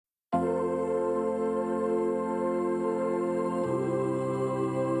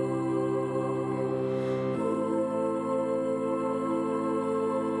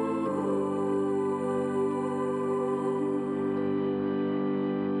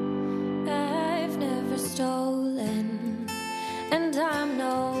stolen, and I'm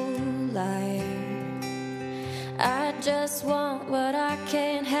no liar. I just want what I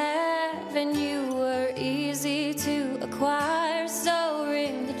can't have, and you were easy to acquire, so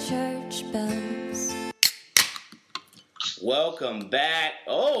ring the church bells. Welcome back.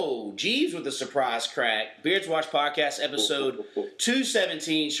 Oh, Jeebs with the surprise crack. Beards Watch Podcast, episode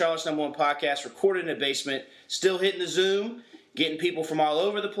 217, Charlotte's #1 podcast, recorded in the basement, still hitting the Zoom, getting people from all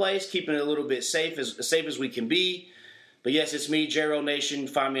over the place, keeping it a little bit safe as we can be. But yes, it's me, JRoll Nation.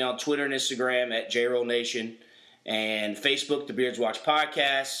 Find me on Twitter and Instagram at JRoll Nation, and Facebook, the Beards Watch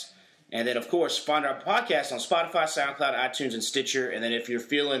Podcast. And then, of course, find our podcast on Spotify, SoundCloud, iTunes, and Stitcher. And then if you're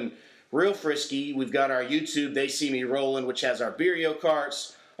feeling real frisky, we've got our YouTube, They See Me Rolling, which has our Beerio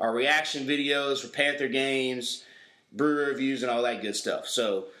carts, our reaction videos for Panther games, brewery reviews, and all that good stuff.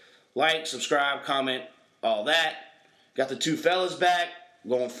 So, like, subscribe, comment, all that. Got the two fellas back,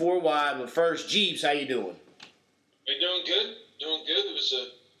 going 4 wide. But first, Jeebs, how you doing? We're doing good. It was a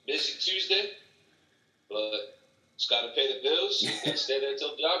busy Tuesday, but just got to pay the bills. So you got to stay there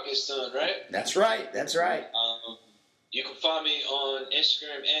until the job gets done, right? That's right. You can find me on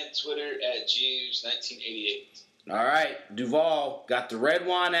Instagram and Twitter at Jeebs1988. All right, Duvall got the red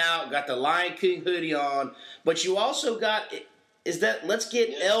wine out, got the Lion King hoodie on, but you also got, let's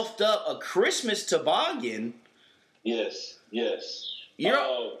get elfed up, a Christmas toboggan. Yes. You're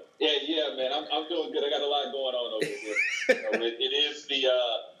Yeah, man. I'm doing good. I got a lot going on over here.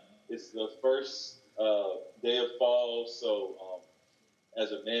 It's the first day of fall, so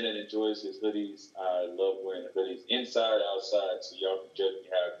as a man that enjoys his hoodies, I love wearing the hoodies inside, outside, so y'all can judge me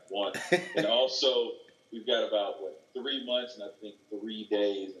how you want. And also, we've got about 3 months and I think 3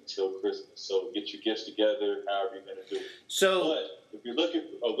 days until Christmas. So get your gifts together, however you're gonna do it. But if you're looking,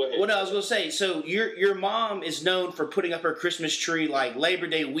 go ahead. What I was gonna say, so your mom is known for putting up her Christmas tree like Labor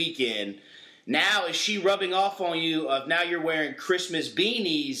Day weekend. Now is she rubbing off on you of now you're wearing Christmas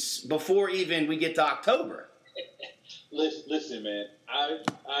beanies before even we get to October? Listen, man, I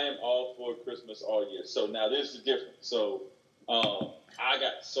am all for Christmas all year. So now there's the difference. So I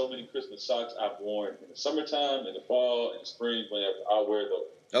got so many Christmas socks I've worn in the summertime, in the fall, in the spring, whenever. I'll wear those.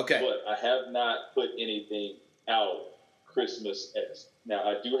 Okay. But I have not put anything out Christmas-esque. Now,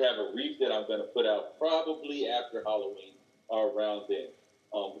 I do have a wreath that I'm going to put out probably after Halloween or around then,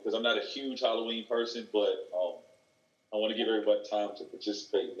 because I'm not a huge Halloween person, but I want to give everybody time to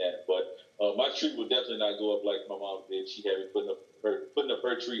participate in that. But my tree will definitely not go up like my mom did. She had me putting up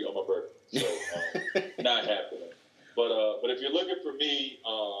her tree on my birthday. So not happening. But if you're looking for me,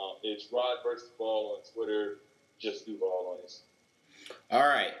 it's Rod vs. Ball on Twitter, just Duvall on Instagram. All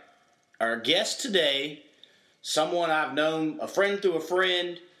right. Our guest today, someone I've known, a friend through a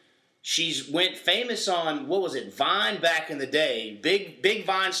friend. She's went famous on, Vine back in the day. Big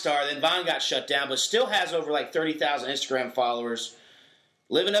Vine star. Then Vine got shut down, but still has over 30,000 Instagram followers.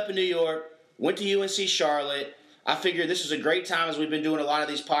 Living up in New York. Went to UNC Charlotte. I figured this was a great time as we've been doing a lot of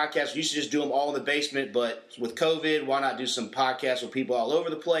these podcasts. We used to just do them all in the basement, but with COVID, why not do some podcasts with people all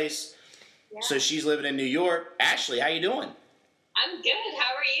over the place? Yeah. So she's living in New York. Ashley, how you doing? I'm good.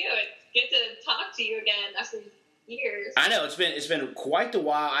 How are you? It's good to talk to you again after years. I know. It's been quite the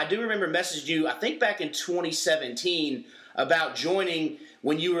while. I do remember messaging you, I think back in 2017, about joining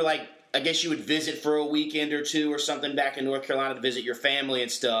when you were I guess you would visit for a weekend or two or something back in North Carolina to visit your family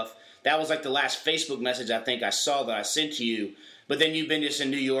and stuff. That was the last Facebook message I think I saw that I sent to you. But then you've been just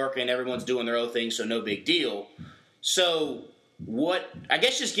in New York and everyone's doing their own thing, so no big deal. So I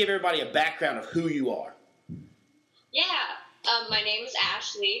guess just give everybody a background of who you are. Yeah. My name is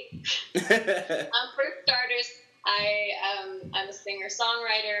Ashley. For starters, I'm a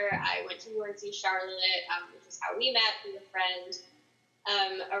singer-songwriter. I went to UNC Charlotte, which is how we met through a friend.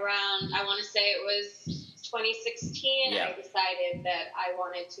 Around, I want to say it was 2016, I decided that I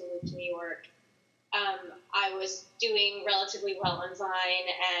wanted to move to New York. I was doing relatively well on Vine,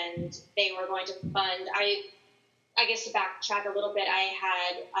 and they were going to fund, I guess to backtrack a little bit, I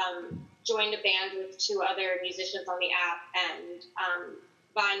had joined a band with 2 other musicians on the app, and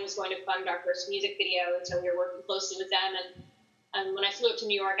Vine was going to fund our first music video, and so we were working closely with them. And when I flew up to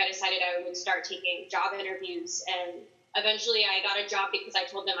New York, I decided I would start taking job interviews, and eventually I got a job because I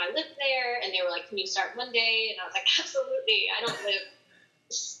told them I lived there, and they were like, can you start Monday? And I was like, absolutely. I don't live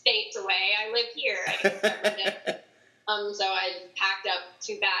states away. I live here. I can start Monday. So I packed up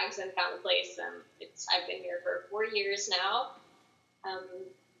 2 bags and found a place, and I've been here for 4 years now.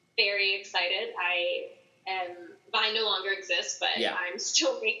 Very excited. Vine no longer exists, but I'm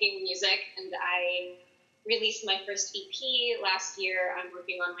still making music, and I released my first EP last year. I'm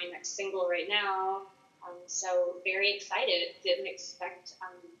working on my next single right now. So very excited. Didn't expect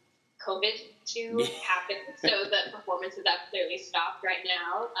COVID to happen. So the performances have clearly stopped right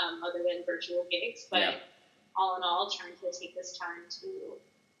now, other than virtual gigs. But all in all, trying to take this time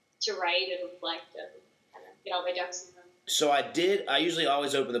to write and reflect and kind of get all my ducks in a row. So I usually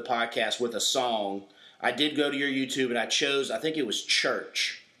always open the podcast with a song. I did go to your YouTube and I chose, I think it was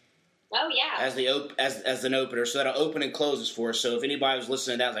Church. Oh, yeah. As an opener. So that'll open and closes for us. So if anybody was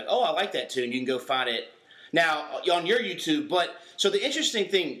listening to that, like, oh, I like that tune, you can go find it now on your YouTube. But so the interesting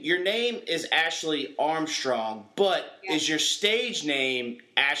thing, your name is Ashley Armstrong, but is your stage name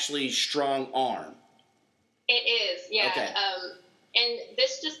Ashley Strongarm? It is, yeah. Okay. And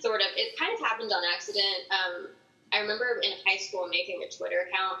this just sort of, it kind of happened on accident. I remember in high school making a Twitter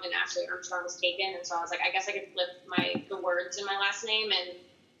account and Ashley Armstrong was taken, and so I was like, I guess I could flip the words in my last name, and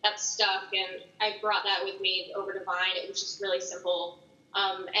that stuck, and I brought that with me over to Vine. It was just really simple.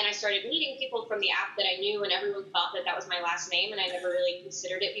 And I started meeting people from the app that I knew, and everyone thought that was my last name, and I never really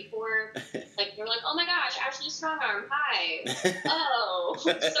considered it before. Like, they were like, oh my gosh, Ashley Strongarm, hi. Oh,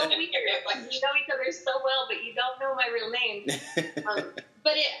 so weird. Like, you know each other so well, but you don't know my real name.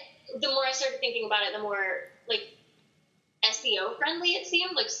 But the more I started thinking about it, the more, like, SEO friendly it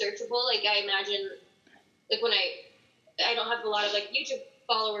seemed, like, searchable. Like, I imagine, like, when I don't have a lot of, like, YouTube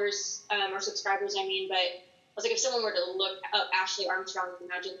followers or subscribers, I mean, but I was like, if someone were to look up Ashley Armstrong, I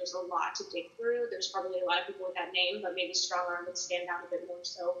imagine there's a lot to dig through. There's probably a lot of people with that name, but maybe Strongarm would stand out a bit more.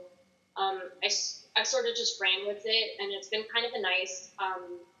 So I sort of just ran with it, and it's been kind of a nice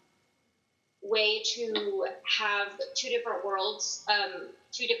way to have two different worlds,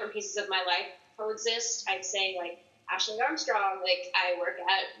 two different pieces of my life coexist. I'd say, like, Ashley Armstrong, like, I work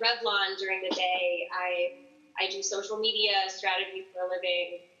at Revlon during the day. I do social media strategy for a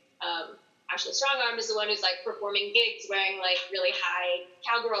living. Ashley Strongarm is the one who's, like, performing gigs wearing, like, really high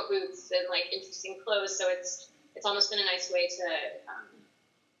cowgirl boots and, like, interesting clothes. So it's almost been a nice way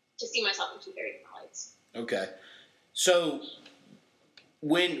to see myself in two very different lights. Okay. So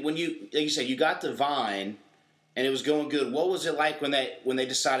when you, like you said, you got the Vine and it was going good, what was it like when they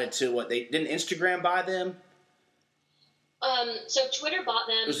decided to, didn't Instagram buy them? So Twitter bought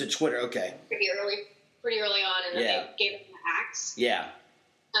them. Was it Twitter? Okay. Pretty early on, and then they gave them the axe. Yeah.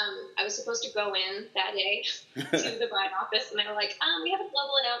 I was supposed to go in that day to the Vine office, and they were like, we have a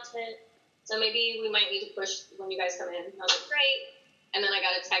global announcement, so maybe we might need to push when you guys come in. And I was like, great. And then I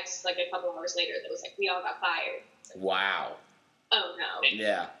got a text, like, a couple hours later that was like, we all got fired. Like, wow. Oh, no.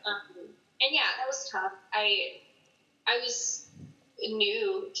 Yeah. And, yeah, that was tough. I was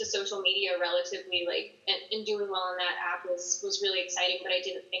new to social media relatively, like, and doing well on that app was really exciting, but I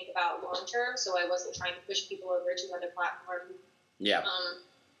didn't think about long term, so I wasn't trying to push people over to another platform. Yeah.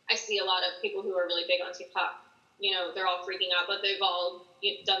 I see a lot of people who are really big on TikTok, you know, they're all freaking out, but they've all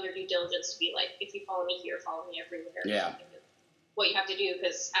done their due diligence to be like, if you follow me here, follow me everywhere. Yeah. What you have to do,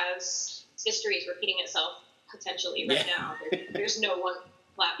 because as history is repeating itself potentially right now, there's no one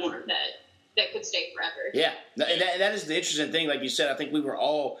platform that could stay forever. Yeah, and that is the interesting thing. Like you said, I think we were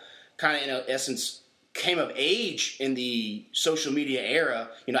all kind of, in essence, came of age in the social media era.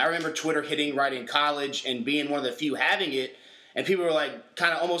 You know, I remember Twitter hitting right in college and being one of the few having it, and people were like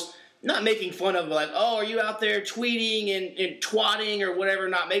kind of almost not making fun of, but like, oh, are you out there tweeting and twatting or whatever,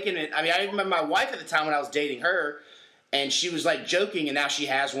 not making it. I mean, I remember my wife at the time when I was dating her, and she was like joking, and now she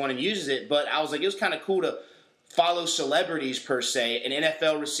has one and uses it, but I was like, it was kind of cool to follow celebrities per se, an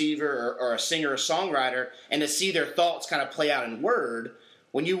NFL receiver or a singer or songwriter, and to see their thoughts kind of play out in word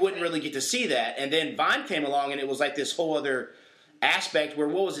when you wouldn't really get to see that. And then Vine came along, and it was like this whole other aspect where,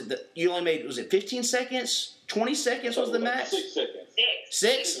 what was it, that you only made, was it 15 seconds? 20 seconds was the max? 6 seconds.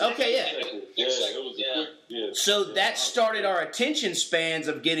 Six? Okay, yeah. Yeah. So that started our attention spans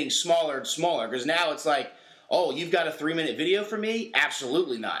of getting smaller and smaller, because now it's like, oh, you've got a 3-minute video for me?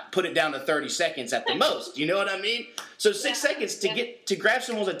 Absolutely not. Put it down to 30 seconds at the most. You know what I mean? So 6 seconds to grab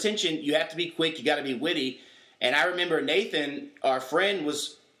someone's attention, you have to be quick, you got to be witty. And I remember Nathan, our friend,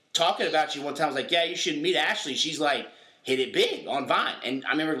 was talking about you one time. I was like, yeah, you should meet Ashley. She's like, hit it big on Vine. And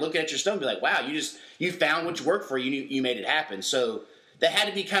I remember looking at your stuff and be like, wow, you found which worked for you. You made it happen. So that had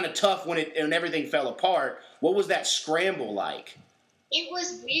to be kind of tough when everything fell apart. What was that scramble like? It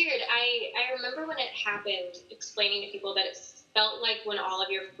was weird. I remember when it happened, explaining to people that it felt like when all of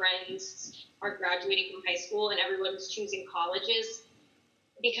your friends are graduating from high school and everyone's choosing colleges.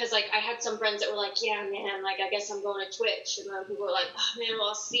 Because, like, I had some friends that were like, yeah, man, like, I guess I'm going to Twitch. And then people were like, oh, man, well,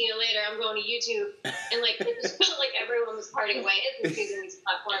 I'll see you later. I'm going to YouTube. And, like, it just felt like everyone was parting ways and choosing these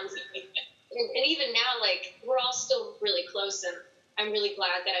platforms. And even now, like, we're all still really close. And I'm really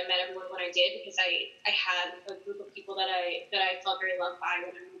glad that I met everyone when I did, because I had a group of people that I felt very loved by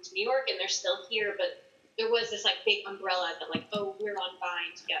when I moved to New York, and they're still here. But there was this, like, big umbrella that, like, oh, we're on Vine.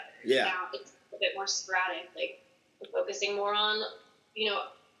 flying together. Yeah. Now it's a bit more sporadic. Like, we're focusing more on,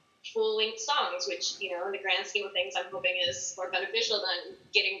 full-length songs, which, in the grand scheme of things, I'm hoping is more beneficial than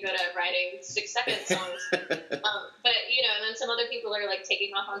getting good at writing 6-second songs. But, and then some other people are, like,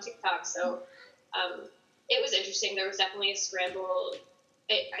 taking off on TikTok. So it was interesting. There was definitely a scramble.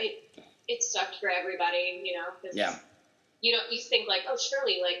 It sucked for everybody, because you think, like, oh,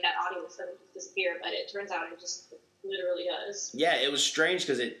 surely, like, that audience doesn't just disappear, but it turns out it just literally does. Yeah, it was strange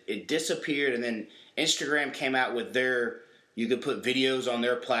because it disappeared, and then Instagram came out with you could put videos on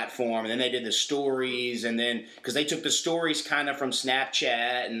their platform, and then they did the stories, and then, because they took the stories kind of from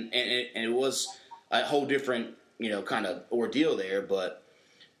Snapchat, and it was a whole different, kind of ordeal there, but,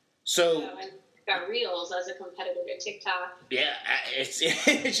 so... and got Reels as a competitor to TikTok. Yeah,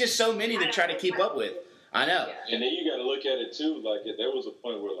 it's just so many to try to keep up with. I know. Yeah. And then you got to look at it, too, like, there was a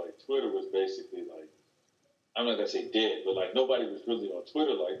point where, like, Twitter was basically, like, I'm not going to say dead, but, like, nobody was really on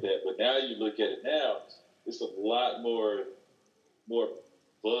Twitter like that, but now you look at it now, it's a lot more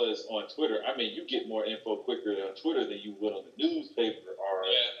buzz on Twitter. I mean, you get more info quicker on Twitter than you would on the newspaper or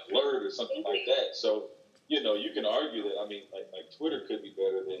an alert or something like that. So, you can argue that, I mean, like Twitter could be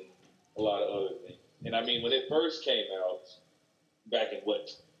better than a lot of other things. And I mean, when it first came out, back in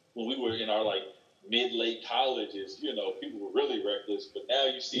when we were in our, like, mid-late colleges, people were really reckless. But now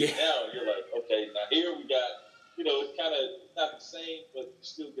you see it now, you're like, okay, now here we got, it's kind of not the same, but you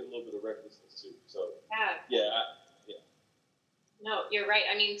still get a little bit of recklessness too. So, No, you're right.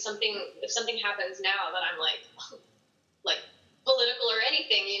 I mean, if something happens now that I'm like political or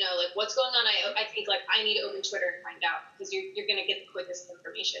anything, like, what's going on? I think, like, I need to open Twitter and find out, because you're going to get the quickest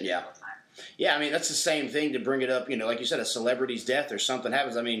information all the time. Yeah, I mean, that's the same thing to bring it up, like you said, a celebrity's death or something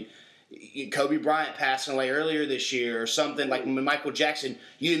happens. I mean, Kobe Bryant passing away earlier this year or something, like Michael Jackson,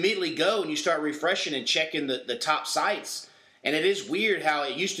 you immediately go and you start refreshing and checking the top sites. And it is weird how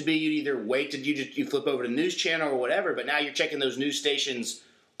it used to be you'd either wait till you flip over to the news channel or whatever, but now you're checking those news stations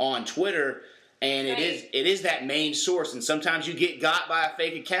on Twitter, and it is that main source. And sometimes you get got by a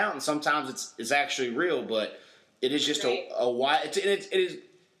fake account, and sometimes it's actually real. But it is just a wide. It is,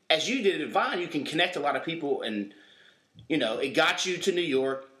 as you did at Vine, you can connect a lot of people, and it got you to New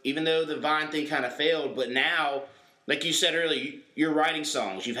York, even though the Vine thing kind of failed. But now, like you said earlier, you're writing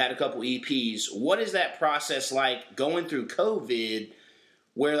songs. You've had a couple EPs. What is that process like going through COVID,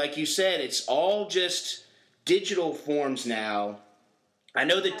 where, like you said, it's all just digital forms now? I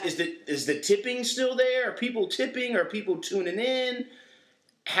know that is the tipping still there? Are people tipping? Are people tuning in?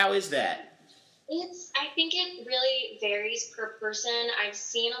 How is that? I think it really varies per person. I've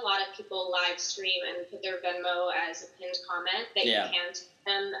seen a lot of people live stream and put their Venmo as a pinned comment that you can tip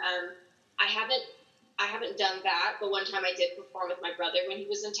them. I haven't done that, but one time I did perform with my brother when he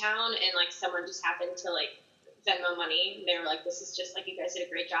was in town, and, like, someone just happened to, like, Venmo money. They were like, this is just, like, you guys did a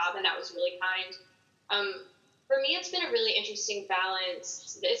great job, and that was really kind. For me, it's been a really interesting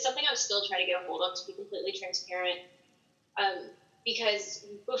balance. It's something I'm still trying to get a hold of, to be completely transparent, because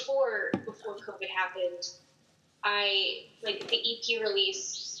before COVID happened, the EP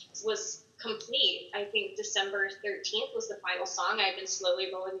release was complete. I think December 13th was the final song. I've been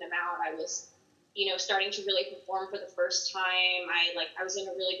slowly rolling them out. I was starting to really perform for the first time. I was in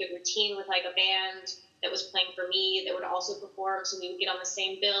a really good routine with, like, a band that was playing for me that would also perform, so we would get on the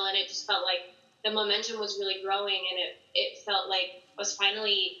same bill, and it just felt like the momentum was really growing, and it felt like I was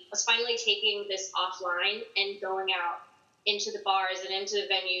finally taking this offline and going out into the bars and into the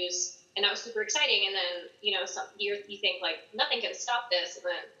venues, and that was super exciting. And then, you think, like, nothing can stop this, and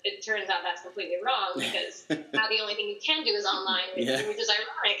then it turns out that's completely wrong, because now the only thing you can do is online, which is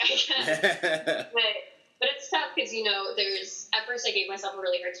ironic, I guess. But it's tough because, at first I gave myself a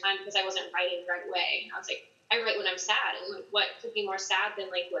really hard time because I wasn't writing right away. I was like, I write when I'm sad, and, like, what could be more sad than,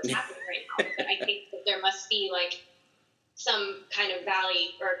 like, what's happening right now? But I think that there must be, like, some kind of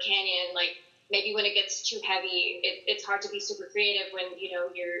valley or canyon, like, maybe when it gets too heavy, it's hard to be super creative when,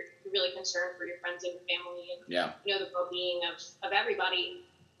 you're really concerned for your friends and your family and, the well-being of everybody.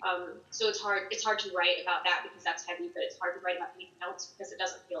 So it's hard to write about that because that's heavy, but it's hard to write about anything else because it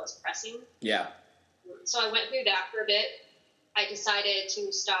doesn't feel as pressing. Yeah. So I went through that for a bit. I decided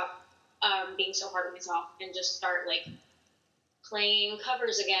to stop being so hard on myself and just start, like, playing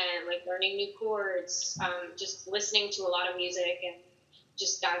covers again, like, learning new chords, just listening to a lot of music and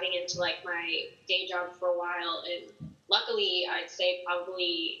just diving into, like, my day job for a while. And luckily, I'd say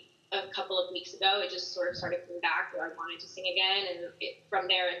probably a couple of weeks ago, it just sort of started coming back where I wanted to sing again. And from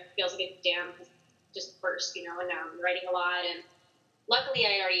there, it feels like a dam just burst, and now I'm writing a lot. And luckily,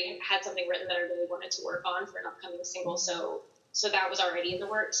 I already had something written that I really wanted to work on for an upcoming single, so that was already in the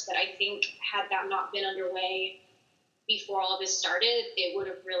works. But I think had that not been underway, before all of this started, it would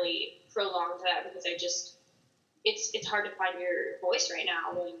have really prolonged that, because it's hard to find your voice right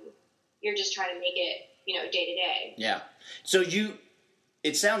now when you're just trying to make it, day to day. Yeah. So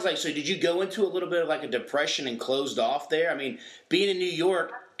it sounds like, did you go into a little bit of like a depression and closed off there? I mean, being in New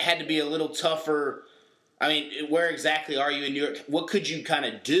York had to be a little tougher. I mean, where exactly are you in New York? What could you kind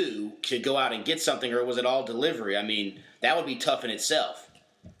of do to go out and get something, or was it all delivery? I mean, that would be tough in itself.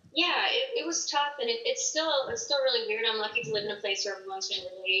 Yeah, it was tough, and it's still really weird. I'm lucky to live in a place where everyone's been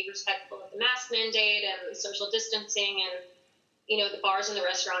really respectful of the mask mandate and social distancing, and the bars and the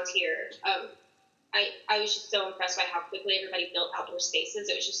restaurants here. I was just so impressed by how quickly everybody built outdoor spaces.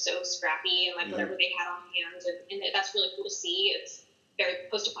 It was just so scrappy and like whatever they had on hand, and that's really cool to see. It's very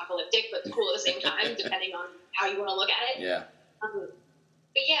post-apocalyptic, but cool at the same time, depending on how you want to look at it. Yeah. But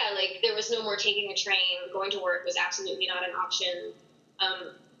yeah, like there was no more taking a train. Going to work was absolutely not an option.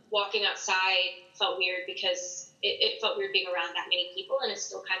 Walking outside felt weird because it felt weird being around that many people, and it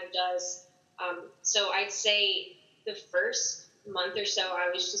still kind of does. So I'd say the first month or so, I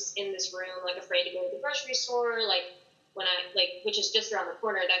was just in this room, like afraid to go to the grocery store. Like when which is just around the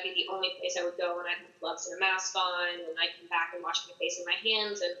corner, that'd be the only place I would go when I had gloves and a mask on, and I'd come back and wash my face and my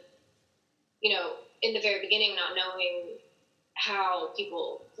hands. And, in the very beginning, not knowing how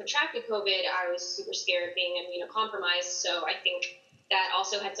people contracted COVID, I was super scared of being immunocompromised. So I think that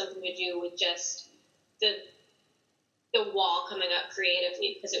also had something to do with just the wall coming up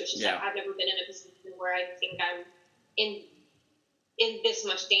creatively, because it was just like, I've never been in a position where I think I'm in this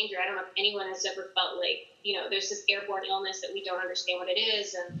much danger. I don't know if anyone has ever felt like, there's this airborne illness that we don't understand what it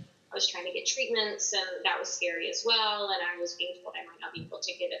is. And I was trying to get treatments, and that was scary as well. And I was being told I might not be able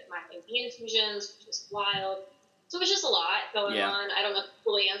to get my IV infusions, which was wild. So it was just a lot going on. I don't know if I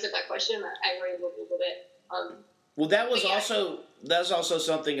fully answered that question. I rambled a little bit. Well, that's also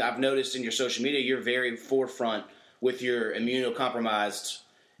something I've noticed in your social media. You're very forefront with your immunocompromised.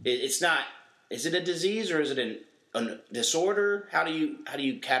 It's not. Is it a disease or is it a disorder? How do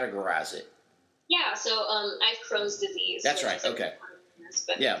you categorize it? Yeah. So I have Crohn's disease. That's right. Okay.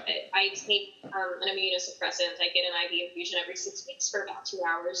 But I take an immunosuppressant. I get an IV infusion every 6 weeks for about 2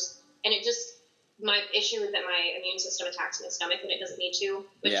 hours, and my issue is that my immune system attacks my stomach when it doesn't need to,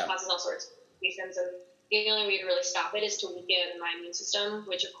 which causes all sorts of complications. And the only way to really stop it is to weaken my immune system,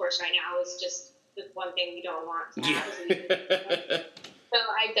 which of course right now is just the one thing we don't want to have. So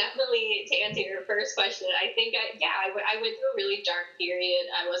I definitely, to answer your first question, I think I went through a really dark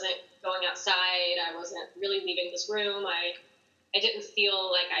period. I wasn't going outside. I wasn't really leaving this room. I didn't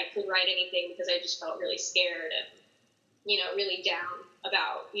feel like I could write anything because I just felt really scared and, really down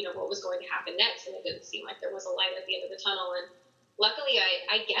about, what was going to happen next. And it didn't seem like there was a light at the end of the tunnel. And luckily,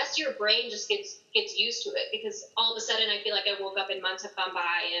 I guess your brain just gets used to it, because all of a sudden I feel like I woke up and months have gone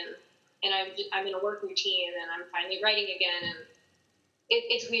by, and I'm in a work routine, and I'm finally writing again. And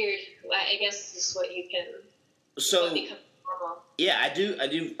it's weird. I guess this is what you can become normal. Yeah, I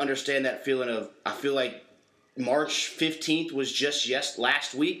do understand that feeling of, I feel like March 15th was just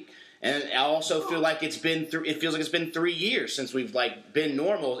last week, and I also feel like it feels like it's been 3 years since we've been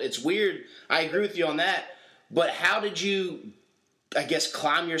normal. It's weird. I agree with you on that. But how did you, I guess,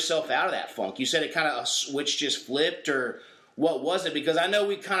 climb yourself out of that funk? You said it kind of a switch just flipped, or what was it? Because I know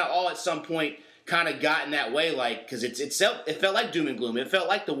we kind of all at some point kind of got in that way, because it felt like doom and gloom. It felt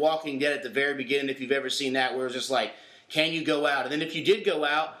like The Walking Dead at the very beginning, if you've ever seen that, where it was just like, can you go out? And then if you did go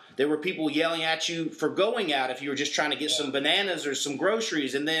out, there were people yelling at you for going out if you were just trying to get some bananas or some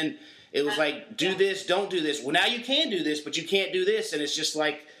groceries. And then it was like, do this, don't do this. Well, now you can do this, but you can't do this. And it's just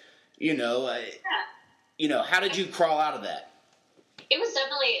like, how did you crawl out of that? It was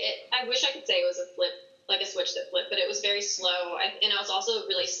definitely, I wish I could say it was a flip, like a switch that flipped, but it was very slow. And I was also a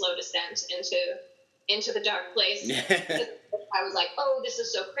really slow descent into the dark place. I was like, oh, this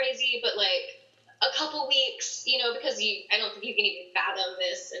is so crazy, but a couple weeks, because I don't think you can even fathom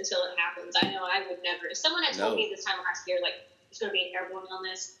this until it happens. I know I would never. If someone had told me this time last year, there's going to be an airborne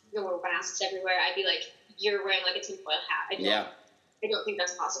illness, you're going to wear masks everywhere, I'd be like, you're wearing a tinfoil hat. I don't think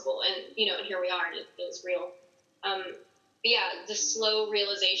that's possible. And, and here we are, and it's real. But yeah, the slow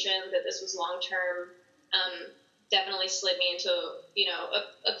realization that this was long-term definitely slid me into,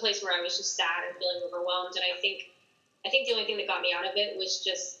 a place where I was just sad and feeling overwhelmed. And I think the only thing that got me out of it was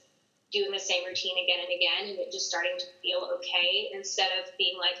just doing the same routine again and again, and it just starting to feel okay, instead of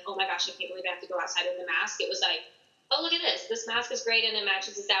being like, oh my gosh, I can't believe I have to go outside with the mask. It was like, oh, look at this mask is great, and it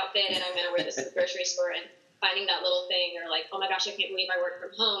matches this outfit, and I'm going to wear this at the grocery store, and finding that little thing, or oh my gosh, I can't believe I work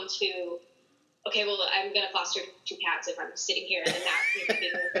from home, to, okay, well, I'm going to foster 2 cats if I'm sitting here, and then that's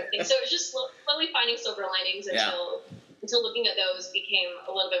being the thing. So it was just slowly finding silver linings until looking at those became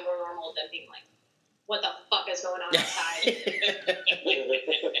a little bit more normal than being like, what the fuck is going on outside.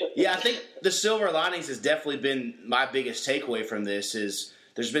 Yeah, I think the silver linings has definitely been my biggest takeaway from this is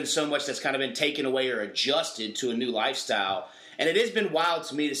there's been so much that's kind of been taken away or adjusted to a new lifestyle. And it has been wild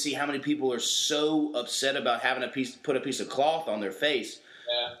to me to see how many people are so upset about having put a piece of cloth on their face.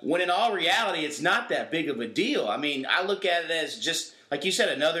 Yeah. When in all reality, it's not that big of a deal. I mean, I look at it as just, like you said,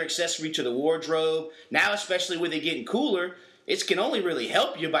 another accessory to the wardrobe. Now, especially with it getting cooler, it can only really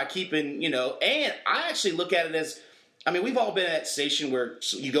help you by keeping, and I actually look at it as, I mean, we've all been at that station where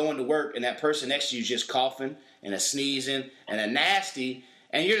you go into work and that person next to you is just coughing and a sneezing and a nasty,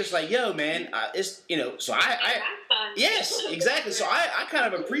 and you're just like, yo, man, it's, so I yes, exactly. So I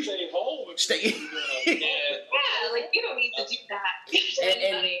kind of appreciate. Stay home. Yeah, like you don't need to do that to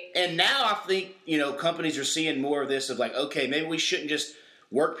anybody. And now I think, companies are seeing more of this of like, okay, maybe we shouldn't just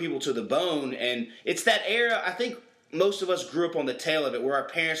work people to the bone. And it's that era, I think most of us grew up on the tail of it where our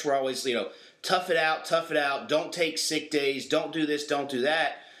parents were always, tough it out, don't take sick days, don't do this, don't do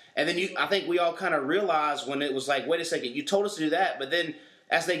that. And then I think we all kind of realized when it was like, wait a second, you told us to do that. But then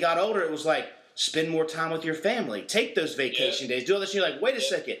as they got older, it was like, spend more time with your family, take those vacation days, do all this. You're like, wait a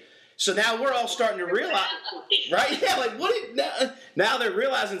second. So now we're all starting to realize, right? Yeah, like now they're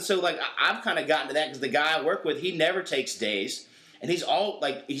realizing. So like I've kind of gotten to that because the guy I work with, he never takes days, and he's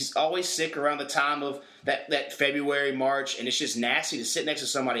always sick around the time of that February, March, and it's just nasty to sit next to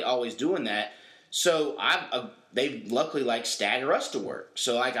somebody always doing that. So they luckily like stagger us to work.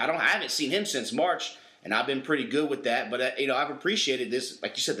 So like I haven't seen him since March, and I've been pretty good with that. But I've appreciated this,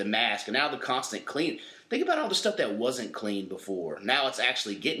 like you said, the mask, and now the constant clean. Think about all the stuff that wasn't cleaned before. Now it's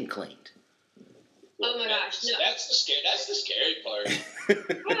actually getting cleaned. Oh my gosh, no. That's the scary part.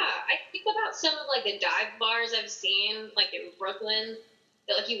 Yeah, I think about some of like the dive bars I've seen, like in Brooklyn,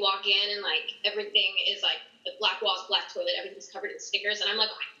 that like you walk in and like everything is like the black walls, black toilet, everything's covered in stickers, and I'm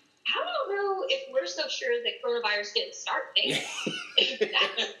like, I don't know if we're so sure that coronavirus didn't start there.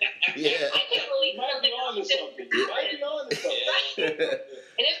 Yeah. I can't believe You might be on to something. You might be on to something.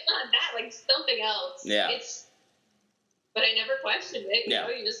 And if not that, like something else. Yeah. But I never questioned it. You know,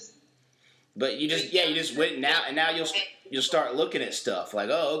 you just. But you just went now, and now you'll start looking at stuff like,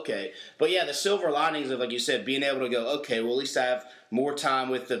 oh, okay. But yeah, the silver linings of, like you said, being able to go, okay, well, at least I have more time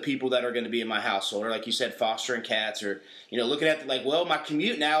with the people that are going to be in my household, or like you said, fostering cats, or looking at like, well, my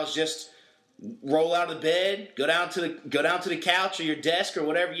commute now is just roll out of the bed, go down to the couch or your desk or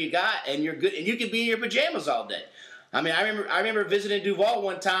whatever you got, and you're good, and you can be in your pajamas all day. I mean, I remember visiting Duvall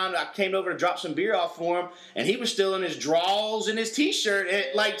one time. I came over to drop some beer off for him, and he was still in his drawers and his T-shirt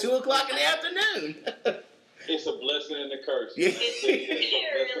at like 2:00 in the afternoon. It's a blessing and a curse. Yeah.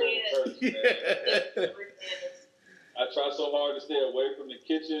 It really is. I try so hard to stay away from the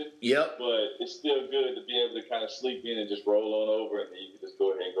kitchen. Yep. But it's still good to be able to kind of sleep in and just roll on over, and then you can just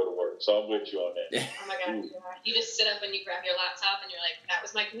go ahead and go to work. So I'm with you on that. Oh my God. You just sit up and you grab your laptop and you're like, that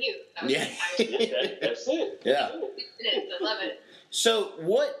was my commute. That was That's it. Yeah. I love it. So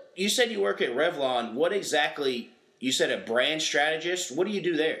you said you work at Revlon. What exactly, you said a brand strategist. What do you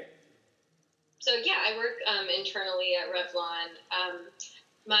do there? So yeah, I work internally at Revlon.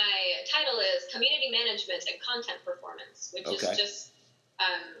 My title is Community Management and Content Performance, which is just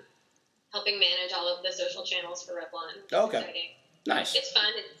helping manage all of the social channels for Revlon. It's exciting. Nice. It's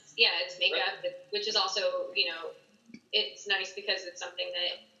fun. It's makeup, which is also, it's nice because it's something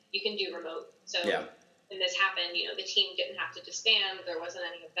that you can do remote. So when this happened, the team didn't have to disband. There wasn't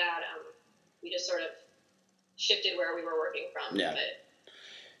any of that. We just sort of shifted where we were working from. Yeah.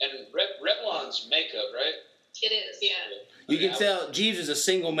 And Revlon's makeup, right? It is, yeah. You can tell Jeebs is a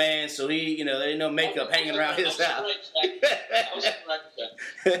single man, so he, there ain't no makeup hanging around his house. You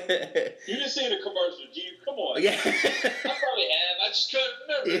didn't see the commercial, Jeebs. Come on. Yeah. I probably have. I just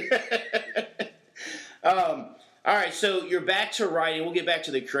couldn't remember. All right, so you're back to writing. We'll get back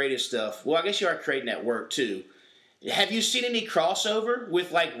to the creative stuff. Well, I guess you are creating at work, too. Have you seen any crossover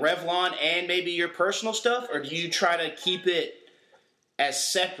with, like, Revlon and maybe your personal stuff, or do you try to keep it as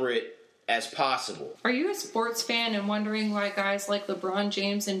separate as possible? Are you a sports fan and wondering why guys like LeBron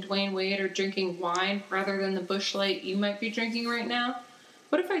James and Dwayne Wade are drinking wine rather than the Busch Light you might be drinking right now?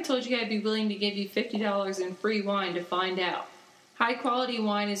 What if I told you I'd be willing to give you $50 in free wine to find out? High quality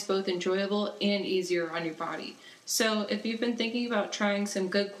wine is both enjoyable and easier on your body. So if you've been thinking about trying some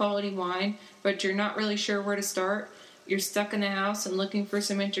good quality wine, but you're not really sure where to start, you're stuck in the house and looking for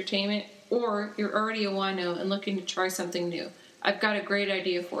some entertainment, or you're already a wino and looking to try something new, I've got a great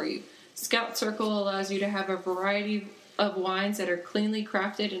idea for you. Scout Circle allows you to have a variety of wines that are cleanly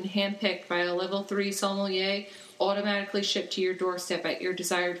crafted and handpicked by a level 3 sommelier, automatically shipped to your doorstep at your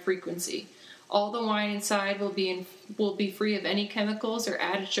desired frequency. All the wine inside will be free of any chemicals or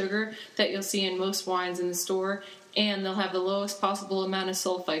added sugar that you'll see in most wines in the store, and they'll have the lowest possible amount of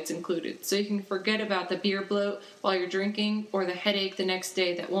sulfites included. So you can forget about the beer bloat while you're drinking or the headache the next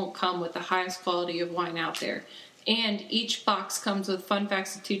day that won't come with the highest quality of wine out there. And each box comes with fun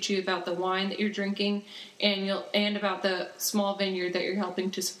facts to teach you about the wine that you're drinking and about the small vineyard that you're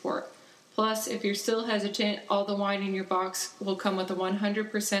helping to support. Plus, if you're still hesitant, all the wine in your box will come with a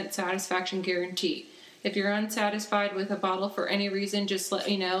 100% satisfaction guarantee. If you're unsatisfied with a bottle for any reason, just let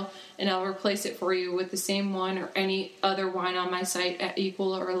me know, and I'll replace it for you with the same one or any other wine on my site at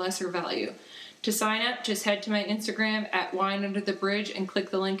equal or lesser value. To sign up, just head to my Instagram at wineunderthebridge and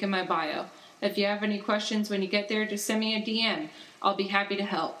click the link in my bio. If you have any questions when you get there, just send me a DM. I'll be happy to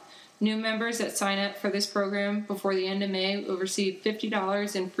help. New members that sign up for this program before the end of May will receive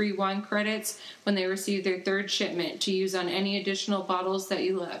 $50 in free wine credits when they receive their third shipment to use on any additional bottles that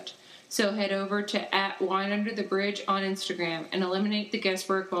you left. So head over to @wineunderthebridge on Instagram and eliminate the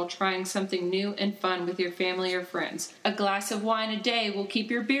guesswork while trying something new and fun with your family or friends. A glass of wine a day will keep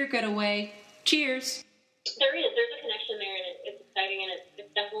your beer gut away. Cheers! There's a connection there, and it's exciting, and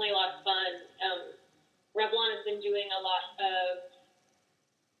it's definitely a lot of fun. Revlon has been doing a lot of,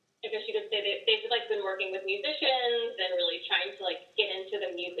 I guess you could say they've like been working with musicians and really trying to like get into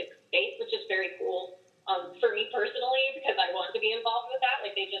the music space, which is very cool for me personally, because I want to be involved with that.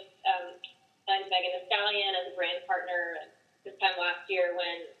 Like they just signed Megan Thee Stallion as a brand partner this time last year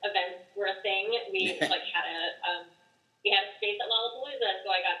when events were a thing. We like had we had a space at Lollapalooza,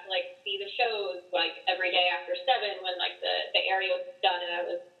 so I got to like see the shows like every day after 7 when like the area was done, and I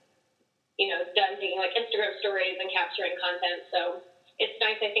was done taking like Instagram stories and capturing content. So it's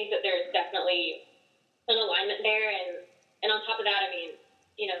nice. I think that there's definitely an alignment there, and on top of that, I mean,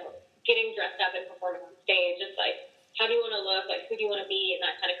 getting dressed up and performing on stage, it's like, how do you want to look? Like, who do you want to be? And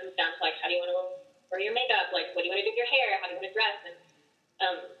that kind of comes down to like, how do you want to wear your makeup? Like, what do you want to do with your hair? How do you want to dress? And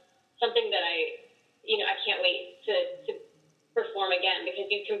something that I can't wait to perform again, because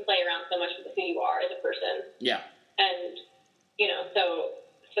you can play around so much with who you are as a person. Yeah. And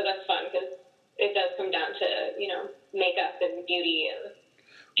so that's fun, because it does come down to makeup and beauty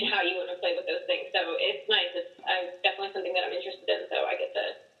and how you want to play with those things. So it's nice. It's definitely something that I'm interested in. So I get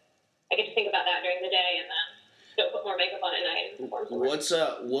to think about that during the day, and then still put more makeup on at night and perform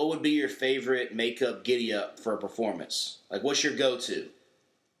somewhere. What would be your favorite makeup giddy up for a performance? Like, what's your go-to?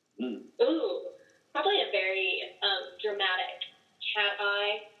 Ooh, probably a very dramatic cat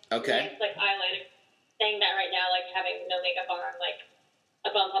eye. Okay. Nice, like eyeliner. Saying that right now, like having no makeup on, like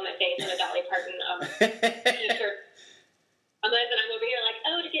a bump on my face and a Dolly Parton t-shirt. Unless I'm over here like,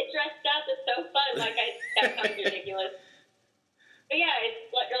 to get dressed up is so fun. Like that sounds ridiculous. But yeah,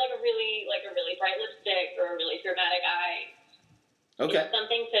 it's like a really bright lipstick or a really dramatic eye. Okay. It's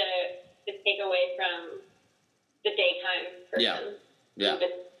something to take away from the daytime person. Yeah.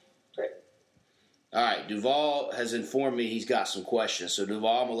 All right, Duvall has informed me he's got some questions. So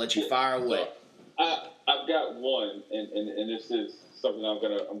Duvall, I'm gonna let you fire away. I've got one, and this is something I'm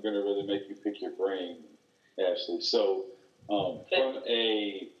gonna really make you pick your brain, Ashley. So from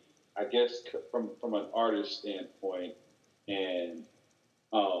an artist standpoint, and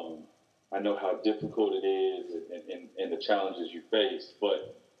I know how difficult it is and the challenges you face,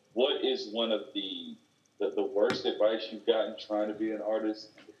 but what is one of the worst advice you've gotten trying to be an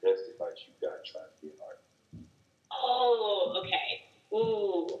artist, and the best advice you've gotten trying to be an artist? Oh, okay.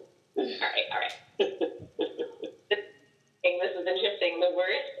 Ooh. All right. This is interesting. The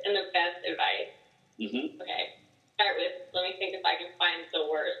worst and the best advice. Mm-hmm. Okay. Let me think if I can find the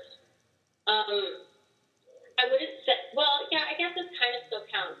worst. I wouldn't say, well, yeah, I guess this kind of still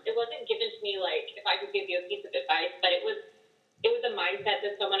counts. It wasn't given to me like if I could give you a piece of advice, but it was a mindset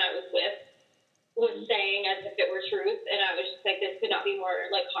that someone I was with was saying as if it were truth, and I was just like, this could not be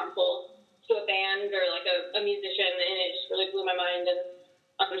more like harmful to a band or like a musician, and it just really blew my mind and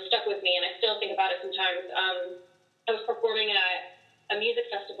stuck with me, and I still think about it sometimes. I was performing at a music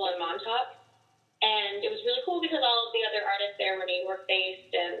festival in Montauk, and it was really cool because all of the other artists there were New York based,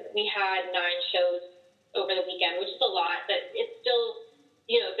 and we had 9 shows over the weekend, which is a lot, but it's still,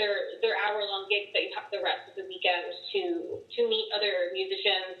 they're hour-long gigs that you have the rest of the weekend to meet other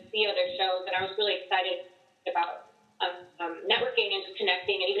musicians, see other shows, and I was really excited about networking and just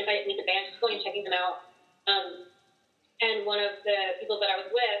connecting, and even if I didn't meet the band, just going and checking them out. And one of the people that I was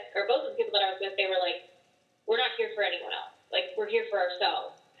with, or both of the people that I was with, they were like, we're not here for anyone else. Like, we're here for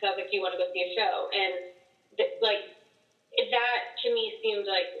ourselves. So I was like, do you want to go see a show? And, that to me seemed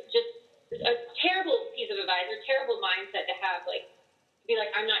like just a terrible piece of advice, or terrible mindset to have, like, to be like,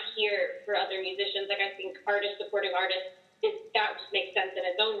 I'm not here for other musicians. Like, I think artists supporting artists that just makes sense in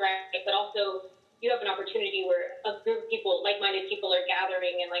its own right, but also you have an opportunity where a group of people, like-minded people, are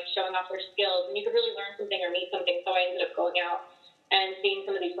gathering and like showing off their skills, and you could really learn something or meet something. So I ended up going out and seeing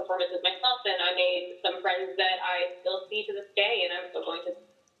some of these performances myself, and I made some friends that I still see to this day, and I'm still going to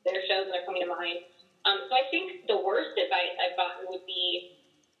their shows and they're coming to mine. So I think the worst advice I've gotten would be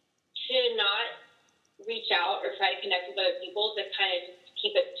to not reach out or try to connect with other people, to kind of just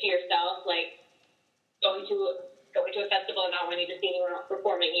keep it to yourself, like going to a festival and not wanting to see anyone else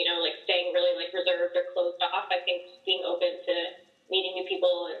performing, like staying really like reserved or closed off. I think being open to meeting new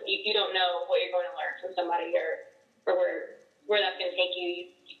people, and you don't know what you're going to learn from somebody or where that's going to take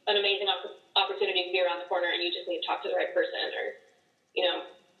you. An amazing opportunity to be around the corner, and you just need to talk to the right person, or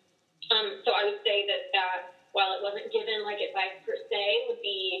so I would say that while it wasn't given like advice per se, would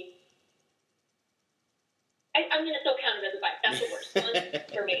be, I'm going to still count it as advice. That's the worst one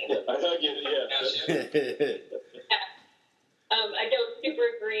for me. I get it, Yeah. I don't super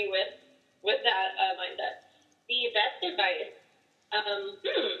agree with that mindset. The best advice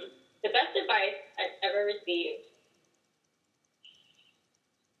I've ever received.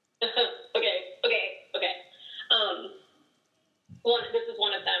 Okay. This is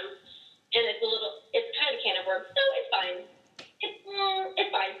one of them, and it's kind of a can of worms, so it's fine. It's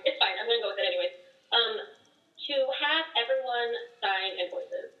fine. I'm gonna go with it anyways. To have everyone sign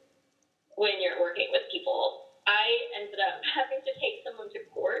invoices when you're working with people. I ended up having to take someone to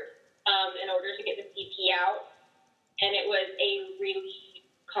court in order to get the CP out, and it was a really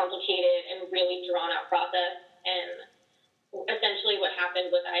complicated and really drawn-out process. And essentially what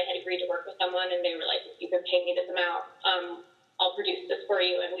happened was I had agreed to work with someone, and they were like, you can pay me this amount, I'll produce this for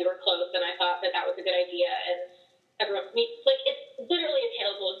you, and we were close, and I thought that was a good idea, and everyone, like, it's literally a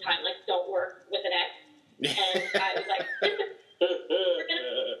tale as old as time, like, don't work with an ex, and I was like, we're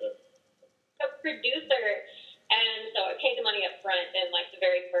gonna a producer, and so I paid the money up front, and, like, the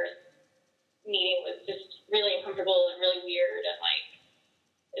very first meeting was just really uncomfortable and really weird, and, like,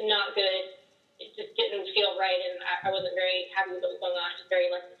 not good. It just didn't feel right, and I wasn't very happy with what was going on. It was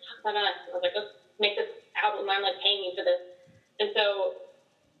very, like, let's talk about us. I was like, let's make this album. I'm, like, paying you for this. And so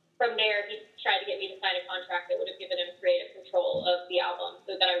from there, he tried to get me to sign a contract that would have given him creative control of the album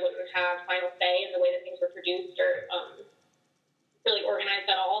so that I wouldn't have final say in the way that things were produced or really organized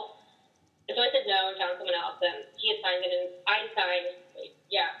at all. And so I said no and found someone else, and he had signed it, and I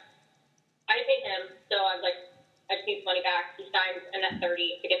paid him, so I was like, I just need the money back. He signed an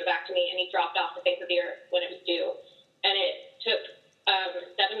F-30 to give it back to me, and he dropped off the face of the earth when it was due. And it took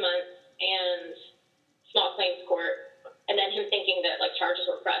 7 months and small claims court, and then him thinking that, like, charges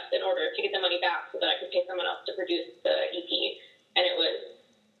were pressed in order to get the money back so that I could pay someone else to produce the EP. And it was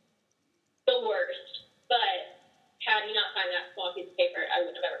the worst. But had he not signed that small piece of paper, I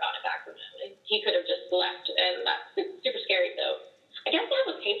wouldn't have ever gotten it back from him. He could have just left, and that's super scary. So I guess I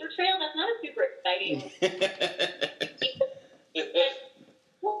have a paper trail. That's not super exciting.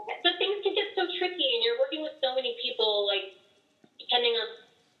 But things can get so tricky, and you're working with so many people, like, depending on,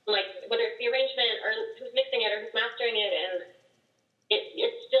 like, whether it's the arrangement or who's mixing it or who's mastering it, and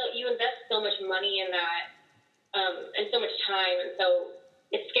it's still, you invest so much money in that, and so much time, and so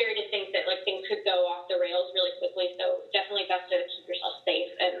it's scary to think that, like, things could go off the rails really quickly. So definitely best to keep yourself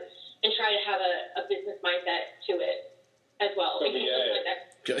safe and try to have a business mindset to it as well. Cover your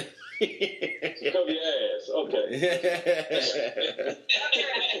ass. Cover your ass. Okay.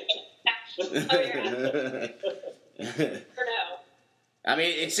 For now. I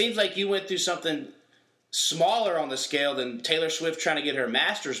mean, it seems like you went through something smaller on the scale than Taylor Swift trying to get her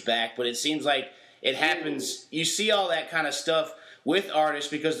masters back, but it seems like it happens. You see all that kind of stuff with artists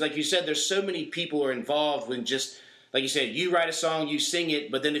because, like you said, there's so many people who are involved when just, like you said, you write a song, you sing it,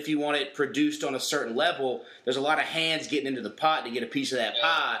 but then if you want it produced on a certain level, there's a lot of hands getting into the pot to get a piece of that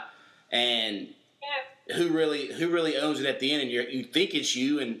pie, and who really owns it at the end? And you think it's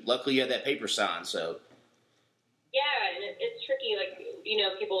you, and luckily you have that paper signed. So yeah, and it's tricky. Like,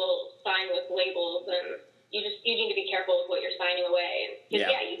 people sign with labels, and you need to be careful with what you're signing away. And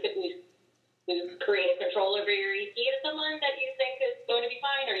you could lose creative control over your EP to someone that you think is going to be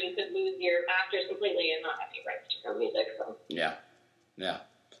fine, or you could lose your masters completely and not have any rights to your own music. So yeah.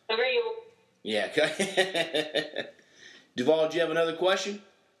 Over you. Yeah. Duvall, do you have another question?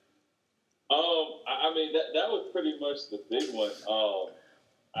 I mean that was pretty much the big one.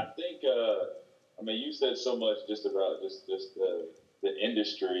 I think you said so much just about just the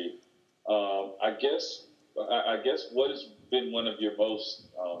industry. I guess what has been one of your most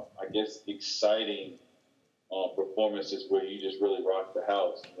exciting performances where you just really rock the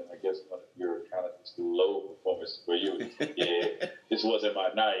house. And then I guess one of your kind of just low performances where you, this wasn't my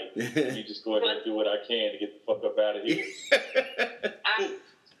night. You just go ahead and do what I can to get the fuck up out of here.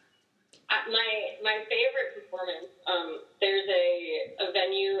 My favorite performance, there's a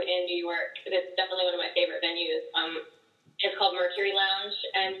venue in New York that's definitely one of my favorite venues. It's called Mercury Lounge,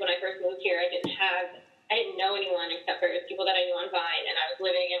 and when I first moved here, I didn't know anyone except for people that I knew on Vine, and I was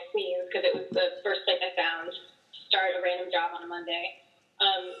living in Queens because it was the first place I found to start a random job on a Monday.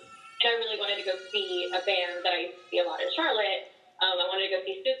 And I really wanted to go see a band that I used to see a lot in Charlotte. I wanted to go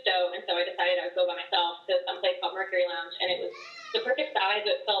see Susto, and so I decided I would go by myself to some place called Mercury Lounge, and it was the perfect size.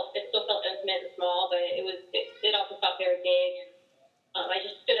 It still felt intimate and small, but it also felt very big. And I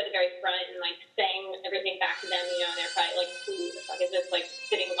just stood at the very front and like sang everything back to them, and they're probably like, "Who the fuck is this? Like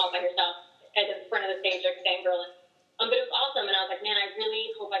sitting all by herself at the front of the stage, like damn girl." But it was awesome, and I was like, man, I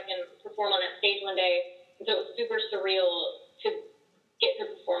really hope I can perform on that stage one day. And so it was super surreal to get to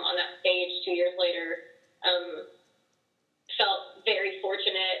perform on that stage 2 years later. Felt very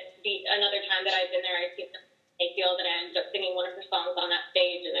fortunate. Another time that I've been there, I feel that I ended up singing one of her songs on that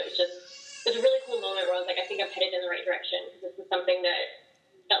stage, and it was a really cool moment where I was like, I think I'm headed in the right direction, because this is something that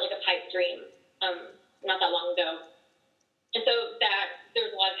felt like a pipe dream not that long ago. And so there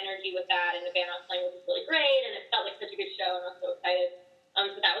was a lot of energy with that, and the band I was playing was really great, and it felt like such a good show, and I was so excited.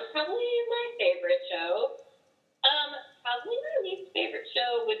 So that was probably my favorite show. Probably my least favorite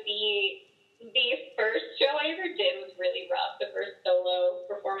show would be the first show I ever did was really rough, the first solo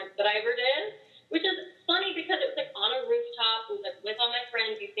performance that I ever did, which is funny because it was like on a rooftop, it was like with all my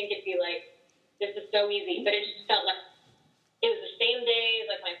friends. You'd think it'd be like, this is so easy, but it just felt like it was the same day as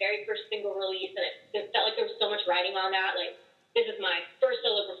like my very first single release, and it felt like there was so much riding on that. Like, this is my first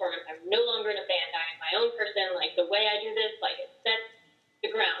solo performance. I'm no longer in a band. I'm my own person. Like, the way I do this, like, it sets the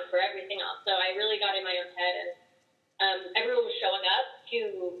ground for everything else. So I really got in my own head, and everyone was showing up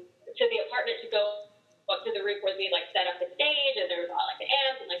to the apartment to go up to the roof where we like set up the stage, and there was all like the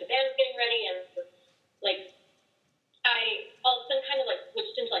amps, and like the band was getting ready, and like I all of a sudden kind of like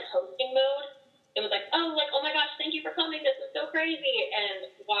switched into like hosting mode. It was like, oh my gosh, thank you for coming, this is so crazy.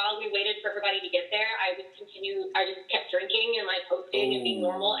 And while we waited for everybody to get there, I just kept drinking and like hosting and being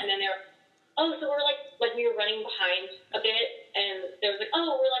normal. And then so we're like we were running behind a bit, and there was like,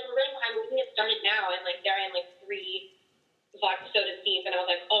 we're running behind, we can get started now. And like there I am, like 3 vodka sodas deep, and I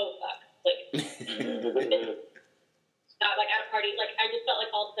was like, oh fuck, like like at a party, like I just felt like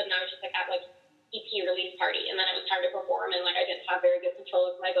all of a sudden I was just like at like EP release party, and then it was time to perform, and like I didn't have very good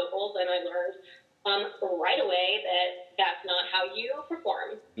control of my vocals, and I learned right away that that's not how you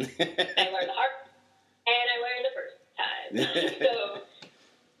perform. I learned the hard, and I learned the first time. So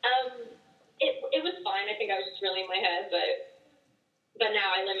it was fine. I think I was just really in my head, but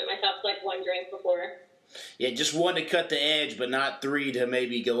now I limit myself to like 1 drink before. Yeah, just 1 to cut the edge, but not 3 to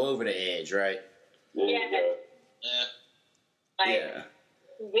maybe go over the edge, right? Yeah.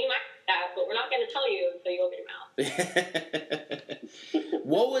 We might do that, but we're not going to tell you until you open your mouth.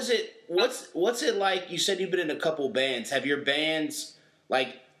 What was it? What's it like? You said you've been in a couple bands. Have your bands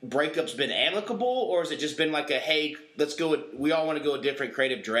like breakups been amicable, or has it just been like a hey, we all want to go a different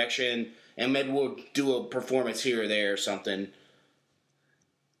creative direction, and maybe we'll do a performance here or there or something?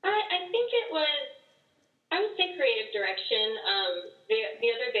 I think it was, I would say, creative direction. The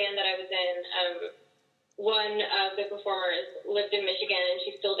other band that I was in, one of the performers lived in Michigan, and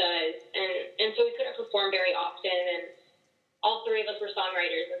she still does, and so we couldn't perform very often, and all 3 of us were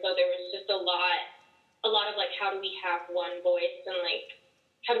songwriters, and so there was just a lot of like, how do we have one voice, and like,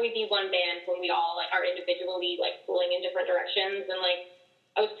 how do we be one band when we all like are individually like pulling in different directions? And like,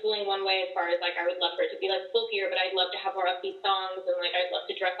 I was pulling one way as far as like, I would love for it to be like folkier, but I'd love to have more upbeat songs, and like I'd love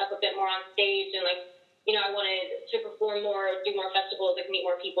to dress up a bit more on stage, and like, I wanted to perform more, do more festivals, like meet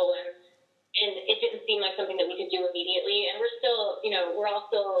more people, and it didn't seem like something that we could do immediately. And we're still, we're all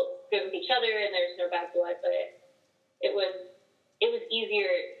still good with each other, and there's no bad blood, but it was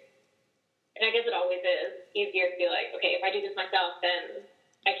easier, and I guess it always is easier to be like, okay, if I do this myself, then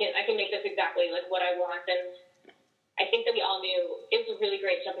I can make this exactly like what I want. And I think that we all knew it was a really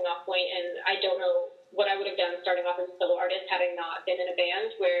great jumping off point, and I don't know what I would have done starting off as a solo artist had I not been in a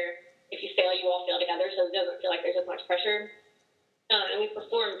band where if you fail, you all fail together, so it doesn't feel like there's as much pressure. And we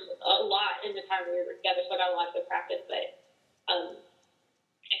performed a lot in the time we were together, so I got a lot of good practice. But I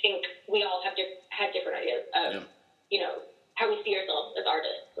think we all had different ideas of, how we see ourselves as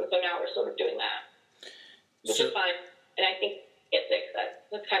artists. And so now we're sort of doing that, which is fine. And I think it's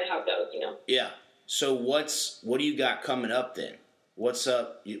that's kind of how it goes, Yeah. So what do you got coming up then? What's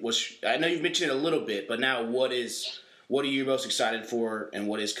up? I know you've mentioned it a little bit, but now what are you most excited for, and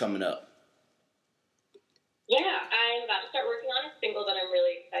what is coming up? Yeah, I'm about to start working on a single that I'm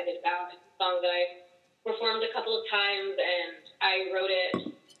really excited about. It's a song that I performed a couple of times, and I wrote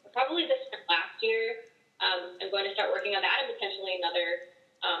it probably this time last year. I'm going to start working on that and potentially another,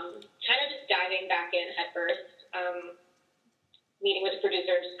 kind of just diving back in head first, meeting with the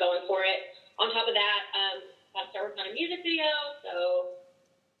producer, just going for it. On top of that, about to start working on a music video, so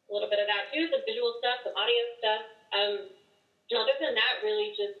a little bit of that too, some visual stuff, some audio stuff. Other than that,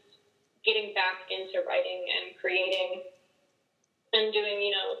 really just getting back into writing and creating and doing,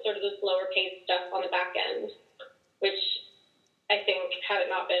 sort of the slower paced stuff on the back end, which I think had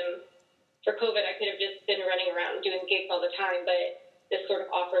it not been for COVID, I could have just been running around doing gigs all the time, but this sort of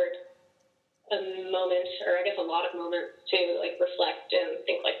offered a moment, or I guess a lot of moments, to like reflect and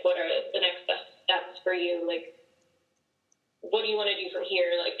think like, what are the next steps for you? Like, what do you want to do from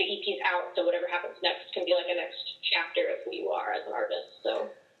here? Like, the EP's out, so whatever happens next can be like a next chapter of who you are as an artist.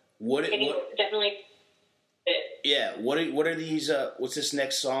 So definitely. Yeah. What are these? What's this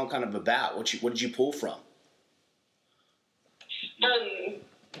next song kind of about? What did you pull from?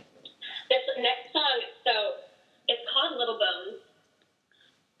 This next song, so it's called Little Bones,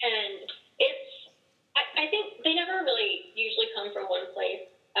 and I think they never really usually come from one place.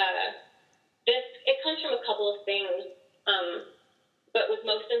 It comes from a couple of things, but was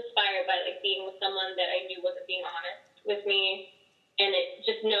most inspired by like being with someone that I knew wasn't being honest with me. And it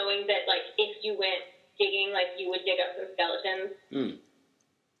just knowing that, like, if you went digging, like, you would dig up some skeletons.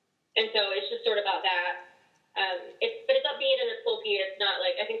 And so it's just sort of about that. But it's upbeat and it's folky. It's not,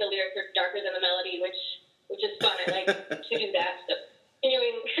 like, I think the lyrics are darker than the melody, which is fun. I like to do that. So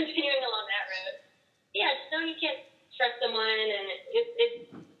continuing along that road. Yeah, just knowing you can't trust someone, and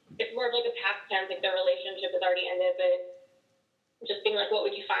it's more of, like, a past tense, like, their relationship has already ended, but just being like, what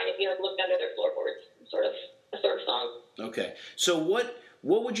would you find if you, like, looked under their floorboards, sort of song. Okay. So what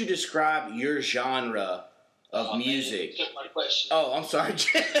would you describe your genre of music? You took my question. Oh, I'm sorry.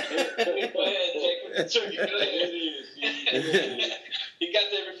 Go ahead, Jake. Go ahead. You got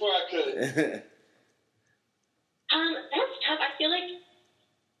there before I could. That's tough. I feel like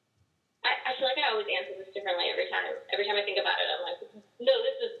I always answer this differently every time. Every time I think about it, I'm like, no,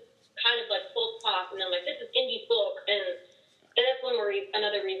 this is kind of like folk pop, and then I'm like, this is indie folk, and that's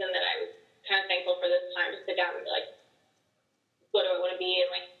another reason that I was kind of thankful for this time to sit down and be like, what do I want to be?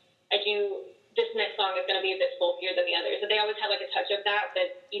 And like, this next song is going to be a bit folkier than the others. So they always have like a touch of that, but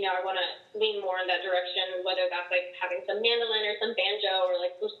I want to lean more in that direction, whether that's like having some mandolin or some banjo or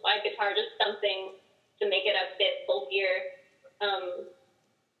like some slide guitar, just something to make it a bit folkier.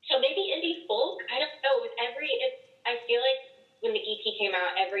 So maybe indie folk, I don't know. I feel like when the EP came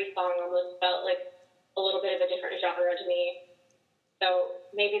out, every song almost felt like a little bit of a different genre to me. So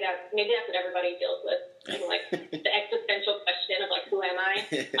maybe that's what everybody deals with, like the existential question of like, who am I?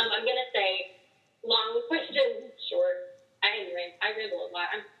 I'm gonna say, long question short. I ramble a lot.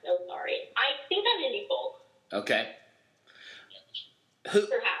 I'm so sorry. I think I'm indie folk. Okay.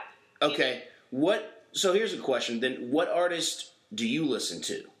 Perhaps. Okay. So here's a question. Then, what artist do you listen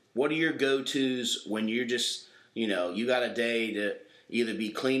to? What are your go-tos when you're just, you got a day to either be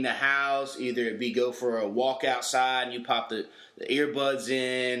clean the house, either it be go for a walk outside and you pop the earbuds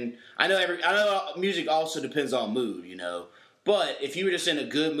in. I know music also depends on mood, But if you were just in a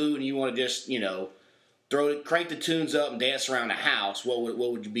good mood and you want to just, crank the tunes up and dance around the house, what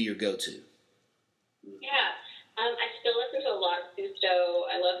would be your go-to? Yeah, I still listen to a lot of Susto.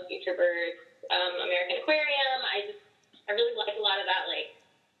 I love Future Birds, American Aquarium. I really like a lot of that, like,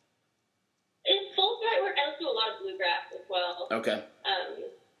 it's folk right where I listen to a lot of bluegrass as well. Okay.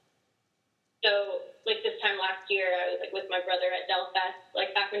 So, like, this time last year, I was, like, with my brother at Delfest,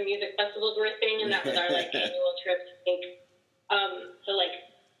 like, back when music festivals were a thing, and that was our, like, annual trip to take, so, like,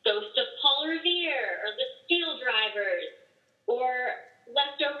 Ghost of Paul Revere, or The Steel Drivers, or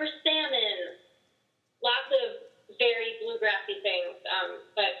Leftover Salmon, lots of very bluegrassy things,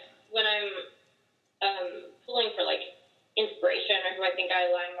 but when I'm pulling for, like, inspiration, or who I think I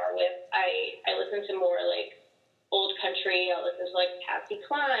align more with, I listen to more, like, old country. I'll listen to, like, Patsy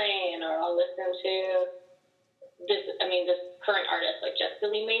Cline, or I'll listen to this current artist, like Jessica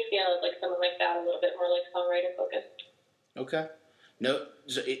Lee Mayfield, like someone like that, a little bit more, like, songwriter focused. Okay. No,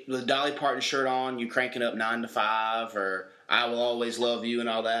 the Dolly Parton shirt on, you cranking up 9 to 5, or I Will Always Love You and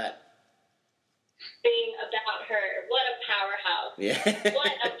all that? Being about her. What a powerhouse. Yeah.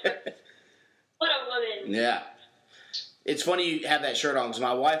 What a woman. Yeah. It's funny you have that shirt on, because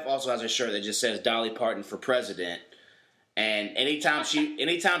my wife also has a shirt that just says Dolly Parton for President. And anytime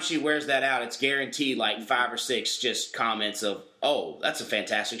she wears that out, it's guaranteed like 5 or 6 just comments of, oh, that's a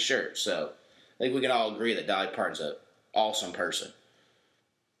fantastic shirt. So I think we can all agree that Dolly Parton's an awesome person.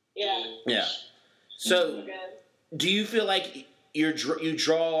 Yeah. Yeah. So, do you feel like you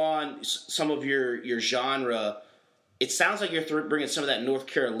draw on some of your genre? It sounds like you're bringing some of that North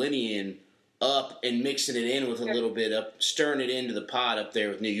Carolinian up and mixing it in with a little bit of stirring it into the pot up there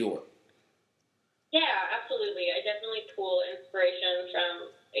with New York. Yeah, absolutely. I definitely pull inspiration from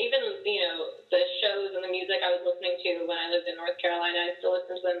even, the shows and the music I was listening to when I lived in North Carolina. I still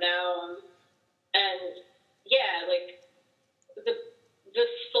listen to them now. And yeah, like the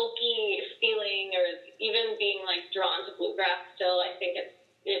sulky feeling, or even being like drawn to bluegrass still, I think it's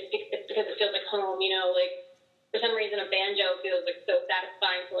because it feels like home, like for some reason a banjo feels like so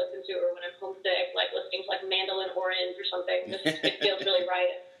satisfying to listen to, or when I'm homesick, like listening to like Mandolin Orange or something, it feels really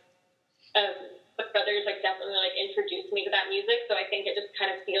right. My brothers like definitely like introduced me to that music, so I think it just kind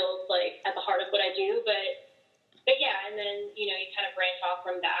of feels like at the heart of what I do. But yeah, and then you kind of branch off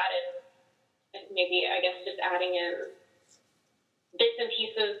from that, and maybe I guess just adding in bits and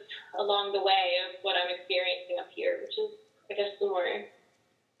pieces along the way of what I'm experiencing up here, which is I guess the more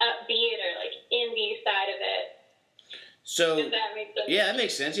upbeat or like indie side of it. So does that make sense? Yeah, that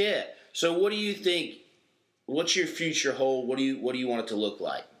makes sense. Yeah. So what do you think? What's your future hold? What do you want it to look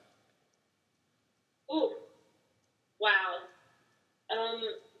like? Ooh, wow.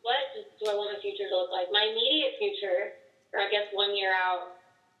 What do I want my future to look like? My immediate future, or I guess 1 year out,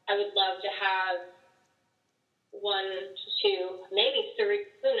 I would love to have 1 to 2, maybe 3.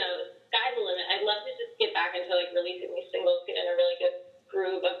 Who knows? Sky's the limit. I'd love to just get back into like releasing these singles, get in a really good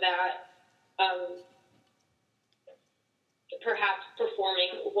groove of that. Perhaps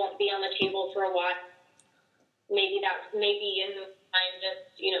performing won't be on the table for a while. Maybe in the time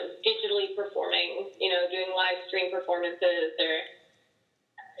just, digitally performing, doing live stream performances, or,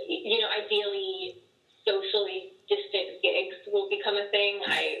 ideally socially distant gigs will become a thing.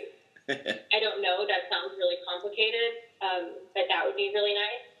 I don't know. That sounds really complicated, but that would be really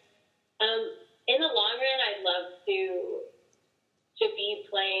nice. In the long run, I'd love to be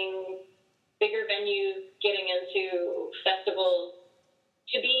playing bigger venues, getting into festivals.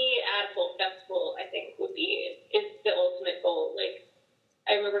 To be at a full festival, I think, is the ultimate goal. Like,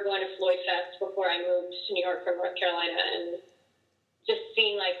 I remember going to Floyd Fest before I moved to New York from North Carolina, and just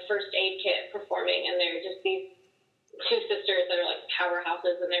seeing like First Aid Kit performing, and they're just these 2 sisters that are like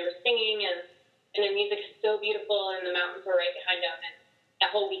powerhouses, and they were singing, and their music is so beautiful, and the mountains were right behind them, and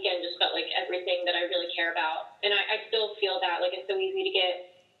that whole weekend just felt like everything that I really care about. And I still feel that, like, it's so easy to get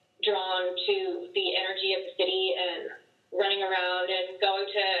drawn to the energy of the city and running around and going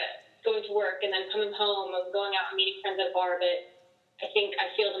to work and then coming home and going out and meeting friends at a bar. But I think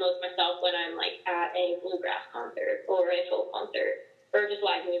I feel the most myself when I'm like at a bluegrass concert or a folk concert or just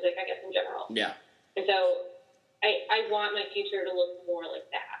live music, I guess, in general. Yeah. And so I want my future to look more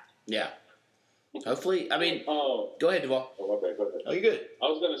like that. Yeah. Hopefully, I mean, go ahead, Duvall. Oh, my bad. Go ahead. Oh, you're good. I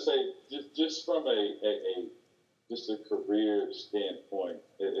was going to say, just from a career standpoint,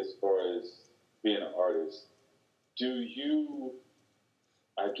 as far as being an artist, do you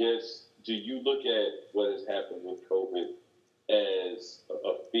look at what has happened with COVID as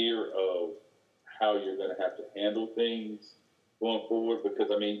a fear of how you're going to have to handle things going forward?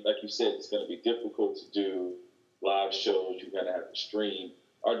 Because, I mean, like you said, it's going to be difficult to do live shows. You're going to have to stream.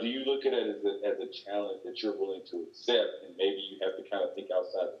 Or do you look at it as a challenge that you're willing to accept, and maybe you have to kind of think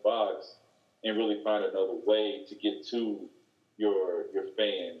outside the box and really find another way to get to your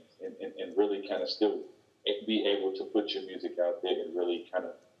fans and really kind of still be able to put your music out there and really kind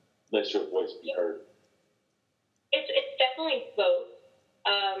of let your voice be heard? It's definitely both.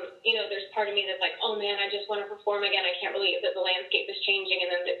 There's part of me that's like, oh man, I just want to perform again. I can't believe that the landscape is changing. And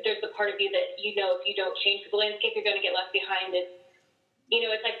then there's the part of you that, if you don't change the landscape, you're going to get left behind. It's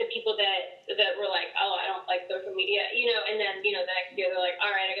like the people that were like, oh, I don't like social media, and then, the next year they're like, all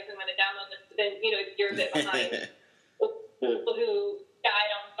right, I guess I'm going to download this. But then, you're a bit behind. People who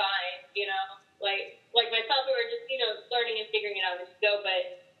died on Vine, like myself, who are just, learning and figuring it out as you go.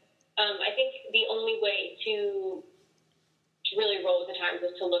 But I think the only way to really roll with the times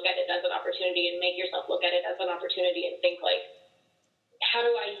is to look at it as an opportunity and make yourself look at it as an opportunity and think, like, how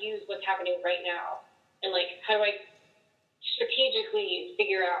do I use what's happening right now? And, like, how do I strategically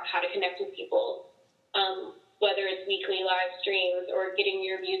figure out how to connect with people, whether it's weekly live streams or getting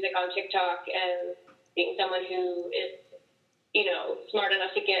your music on TikTok and being someone who is, smart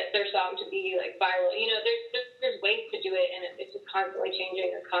enough to get their song to be like viral. There's ways to do it, and it's just constantly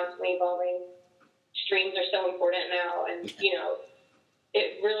changing. It's constantly evolving. Streams are so important now, and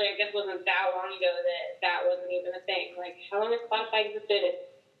it really, I guess, wasn't that long ago that wasn't even a thing. Like, how long has Spotify existed? It's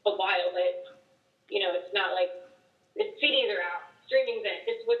a while, but it's not like CDs are out, streaming's in.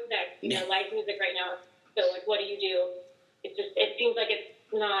 It's what's next. Live music right now. So, like, what do you do? It seems like it's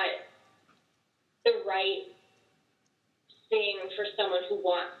not the right thing for someone who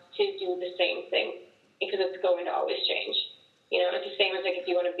wants to do the same thing, because it's going to always change. You know, it's the same as like if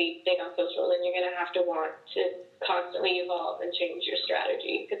you want to be big on social, then you're going to have to want to constantly evolve and change your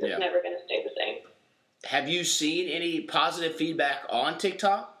strategy, because it's never going to stay the same. Have you seen any positive feedback on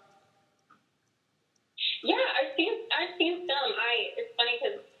TikTok? Yeah, I've seen some. It's funny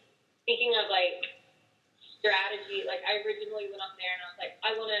because speaking of like strategy, like I originally went up there and I was like,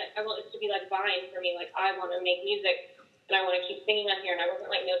 I want this to be like Vine for me. Like I want to make music and I want to keep singing on here, and I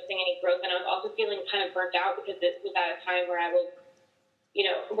wasn't like noticing any growth, and I was also feeling kind of burnt out because it was at a time where I was, you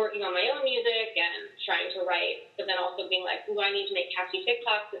know, working on my own music and trying to write, but then also being like, ooh, I need to make catchy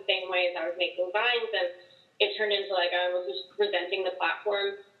TikToks the same way as I was making Vines, and it turned into like I was just resenting the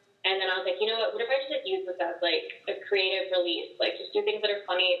platform. And then I was like, you know what if I just use this as like a creative release? Like just do things that are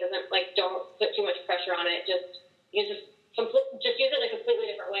funny. It doesn't like, don't put too much pressure on it. Just use it in a completely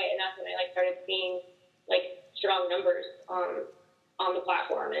different way. And that's when I like started seeing like strong numbers on the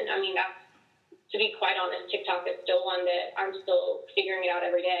platform. And I mean, that's, to be quite honest, TikTok is still one that I'm still figuring it out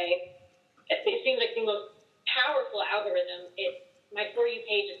every day. It seems like the most powerful algorithm. My For You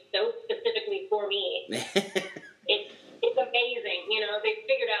page is so specifically for me. It's amazing. You know, they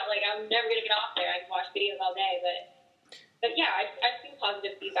figured out, like, I'm never going to get off there. I can watch videos all day. But yeah, I've seen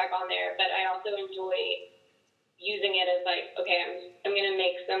positive feedback on there, but I also enjoy using it as, like, okay, I'm going to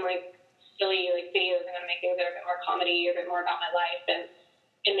make some, like, silly, like, videos. I'm going to make things that are a bit more comedy, a bit more about my life, and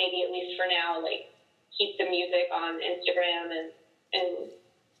maybe at least for now, like, keep the music on Instagram and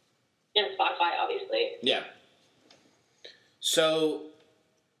Spotify, obviously. Yeah. So,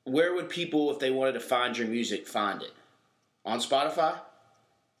 where would people, if they wanted to find your music, find it? On Spotify?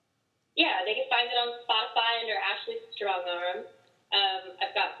 Yeah, they can find it on Spotify under Ashley Strongarm.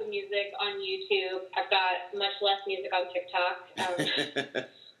 I've got some music on YouTube. I've got much less music on TikTok.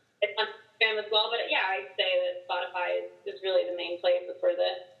 It's on Instagram as well. But yeah, I'd say that Spotify is really the main place where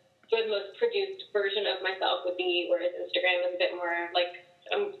the most produced version of myself would be, whereas Instagram is a bit more like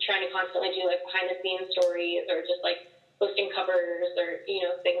I'm trying to constantly do like behind the scenes stories or just like posting covers or, you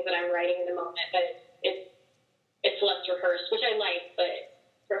know, things that I'm writing in the moment. But it's less rehearsed, which I like, but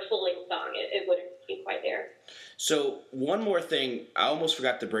for a full-length song, it wouldn't be quite there. So, one more thing, I almost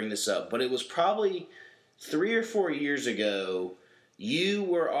forgot to bring this up, but it was probably 3 or 4 years ago, you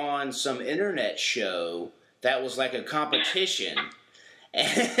were on some internet show that was like a competition,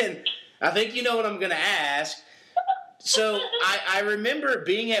 and I think you know what I'm going to ask. So, I remember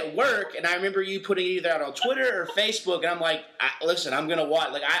being at work, and I remember you putting it either out on Twitter or Facebook, and I'm like, listen, I'm going to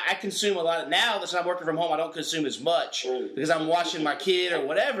watch. Like, I consume a lot. Now that I'm working from home, I don't consume as much because I'm watching my kid or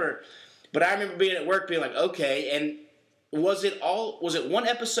whatever. But I remember being at work being like, okay, and was it one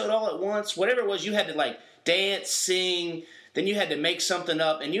episode all at once? Whatever it was, you had to, like, dance, sing, then you had to make something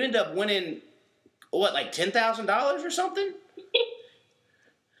up, and you ended up winning, what, like $10,000 or something?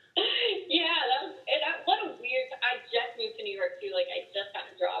 Yeah, what a weird. I just moved to New York too. Like I just got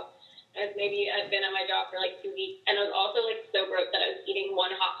a job. I've been at my job for like 2 weeks, and I was also like so broke that I was eating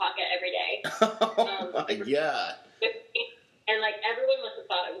one Hot Pocket every day. Oh my god! And like everyone must have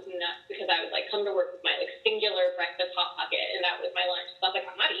thought I was nuts because I would like come to work with my like singular breakfast Hot Pocket, and that was my lunch. So I was like,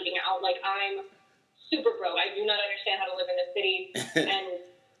 I'm not eating out. Like I'm super broke. I do not understand how to live in this city.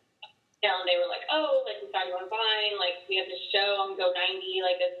 And they were like, oh, like we saw you on Vine, like we have this show on Go90,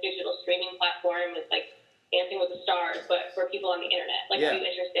 like this digital streaming platform. It's like Dancing with the Stars, but for people on the internet. Like, are you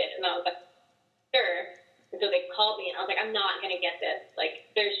interested? And I was like, sure. And so they called me, and I was like, I'm not going to get this. Like,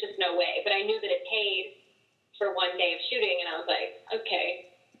 there's just no way. But I knew that it paid for one day of shooting, and I was like,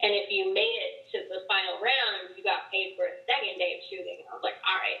 okay. And if you made it to the final round, you got paid for a second day of shooting. And I was like,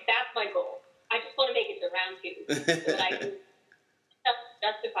 all right, that's my goal. I just want to make it to round 2 so that I can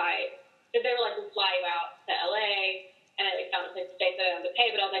justify. Because they were like, we'll fly you out to LA, and I like found a place to stay so I don't have to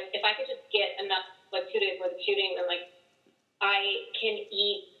pay. But I was like, if I could just get enough, like 2 days worth of shooting, then like I can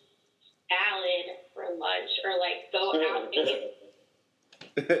eat salad for lunch or like go out and get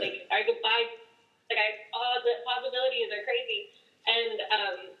like I could buy all the possibilities are crazy. And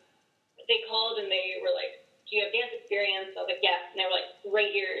they called and they were like, do you have dance experience? I was like, yes. And they were like,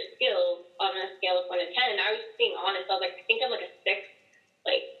 rate your skills on a scale of 1 to 10. And I was just being honest. I was like, I think I'm like a 6.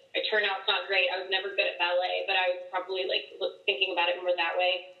 Like, my turnout's not great. I was never good at ballet, but I was probably, like, thinking about it more that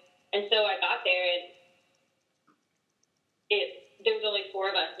way. And so I got there, and there was only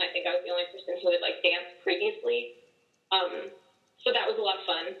 4 of us, and I think I was the only person who had, like, danced previously. So that was a lot of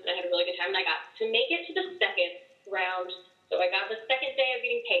fun, and I had a really good time. And I got to make it to the second round. So I got the second day of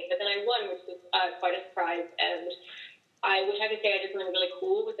getting paid, but then I won, which was quite a surprise. And I wish I could say I did something really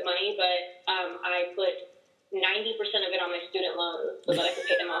cool with the money, but I put 90% of it on my student loans so that I could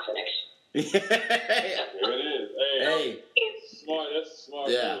pay them off the next year. There it is. Hey. Smart. That's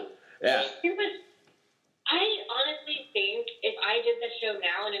smart. Yeah. Yeah. I honestly think if I did this show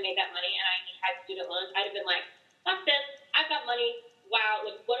now and I made that money and I had student loans, I'd have been like, fuck this. I've got money. Wow.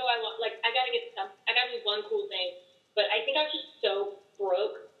 Like, what do I want? Like, I got to get some. I got to do one cool thing. But I think I was just so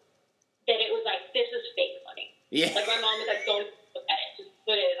broke that it was like, this is fake money. Yeah. Like, my mom was like, don't look at it. Just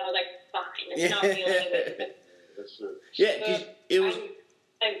put it. I was like, fine. It's not real anyway. That's true. Yeah, because it was...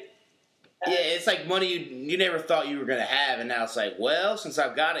 Yeah, it's like money you never thought you were going to have, and now it's like, well, since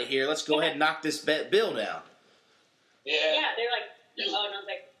I've got it here, let's go ahead and knock this bill down. Yeah. Yeah, they're like, oh, and I was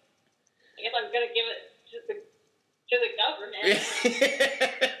like, I guess I'm going to give it to the government.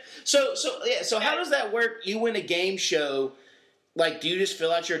 So how does that work? You win a game show, like, do you just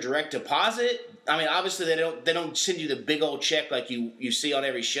fill out your direct deposit? I mean, obviously they don't send you the big old check like you see on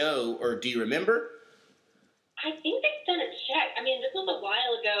every show, or do you remember? I think they sent a check. I mean, this was a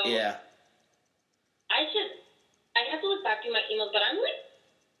while ago. Yeah. I'd have to look back through my emails, but I'm like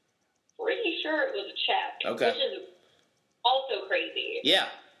pretty sure it was a check. Okay. Which is also crazy.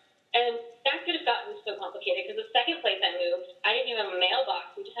 Yeah. And that could have gotten so complicated because the second place I moved, I didn't even have a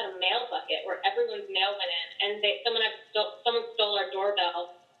mailbox. We just had a mail bucket where everyone's mail went in, and someone stole our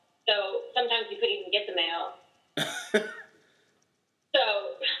doorbell. So sometimes we couldn't even get the mail.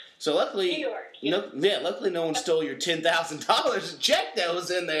 So luckily, New York. luckily no one stole your $10,000 check that was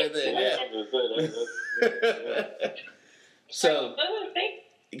in there. Then, yeah. So,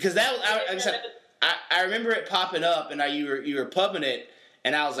 because that was, I remember it popping up, and you were pubbing it,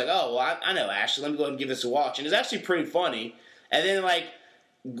 and I was like, oh, well, I know Ashley. Let me go ahead and give this a watch, and it's actually pretty funny. And then like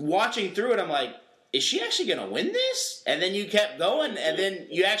watching through it, I'm like, is she actually going to win this? And then you kept going, and then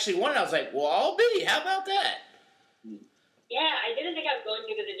you actually won it. I was like, well, I'll be. How about that? Yeah, I didn't think I was going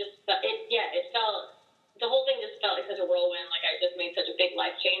to because it felt, the whole thing just felt like such a whirlwind. Like I just made such a big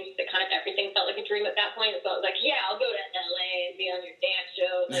life change that kind of everything felt like a dream at that point. So I was like, yeah, I'll go to LA and be on your dance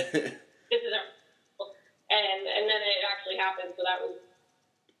show. Like, this is and then it actually happened. So that was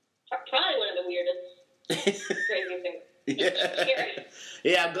probably one of the weirdest, craziest things.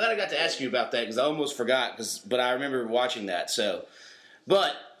 Yeah, I'm glad I got to ask you about that because I almost forgot. But I remember watching that. So,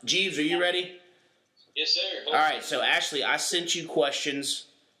 but Jeebs, are you ready? Yes, sir. All right, so Ashley, I sent you questions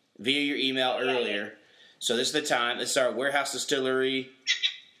via your email earlier. So this is the time. Let's start. Warehouse Distillery,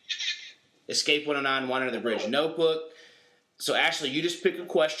 Escape 109, Wine Under the Bridge Notebook. So Ashley, you just pick a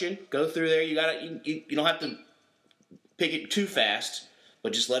question. Go through there. You don't have to pick it too fast,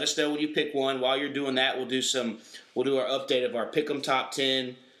 but just let us know when you pick one. While you're doing that, we'll do our update of our Pick'em Top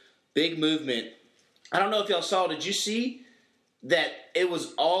 10. Big movement. I don't know if y'all saw. Did you see that it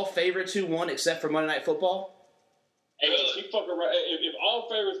was all favorites who won except for Monday Night Football? Hey, if all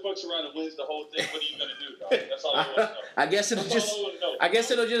favorites fucks around and wins the whole thing, what are you gonna do, dog? That's all I want to know. I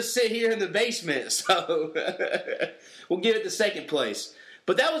guess it'll just sit here in the basement. So we'll give it the second place.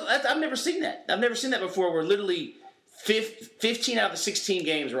 But I've never seen that. I've never seen that before. Where literally 15 out of the 16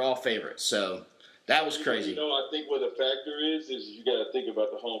 games were all favorites. So that was crazy. I think what the factor is you got to think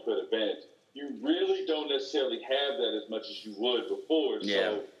about the home field advantage. You really don't necessarily have that as much as you would before. Yeah.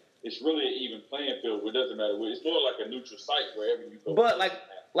 So it's really an even playing field where it doesn't matter. It's more like a neutral site wherever you go. But like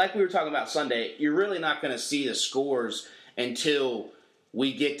we were talking about Sunday, you're really not going to see the scores until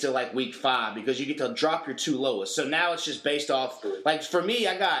we get to like week 5 because you get to drop your 2 lowest. So now it's just based off. Like for me,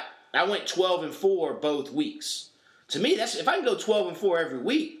 I went 12-4 both weeks. To me, if I can go 12-4 every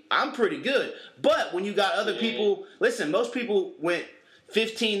week, I'm pretty good. But when you got other people, listen, most people went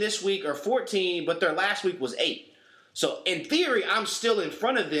 15 this week or 14, but their last week was 8. So in theory, I'm still in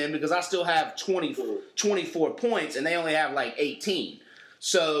front of them because I still have 24 points and they only have like 18.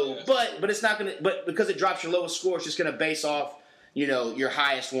 So, but it's not gonna. But because it drops your lowest score, it's just gonna base off your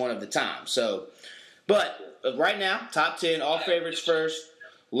highest one of the time. So, but right now, top 10, all favorites first,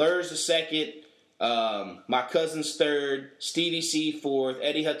 Lurs the second, my cousin's third, Stevie C fourth,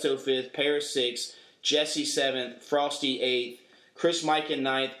 Eddie Hutto fifth, Paris sixth, Jesse 7th, Frosty 8th, Chris Mike in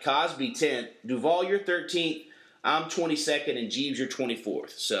 9th, Cosby 10th, Duvall you're 13th, I'm 22nd, and Jeebs you're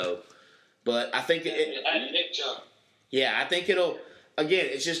 24th. So, but I think I think it'll again.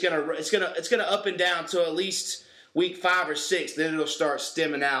 It's just it's gonna up and down to at least week 5 or 6. Then it'll start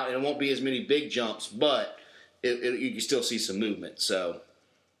stemming out, and it won't be as many big jumps, but you can still see some movement. So,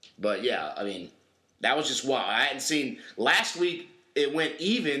 but yeah, I mean that was just wild. I hadn't seen last week. It went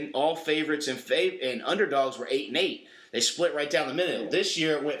even. All favorites and underdogs were 8 and 8. They split right down the middle. This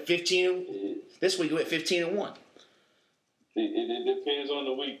year it went 15. This week it went 15-1. It depends on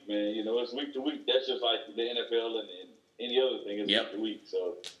the week, man. It's week to week. That's just like the NFL and any other thing is week to week.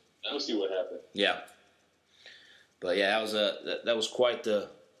 So we'll see what happens. Yeah. But yeah, that was quite the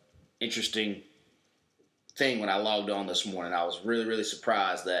interesting thing when I logged on this morning. I was really, really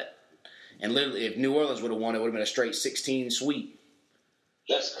surprised that, and literally, if New Orleans would have won, it would have been a straight 16 sweep.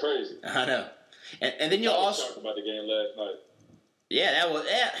 That's crazy. I know. And then you'll also talk about the game last night. Yeah, that was.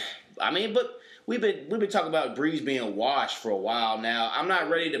 Yeah, I mean, but we've been talking about Breeze being washed for a while now. I'm not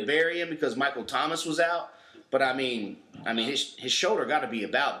ready to bury him because Michael Thomas was out, but I mean, his shoulder got to be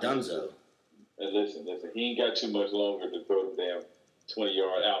about donezo. And listen, he ain't got too much longer to throw the damn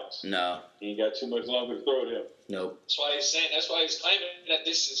 20-yard outs. No, he ain't got too much longer to throw them. Nope. That's why he's saying. That's why he's claiming that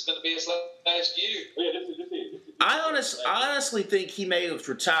this is going to be his last year. Yeah, this is it. I honestly think he may have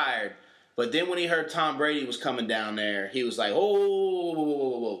retired, but then when he heard Tom Brady was coming down there, he was like,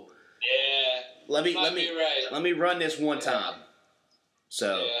 "Oh, yeah, let me run this one time."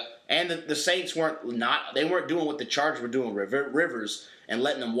 So, and the Saints weren't doing what the Chargers were doing, Rivers, and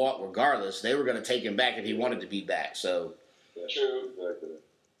letting him walk regardless. They were going to take him back if he wanted to be back. So, true. Exactly.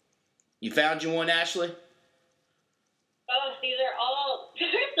 You found you one, Ashley? Oh, these are all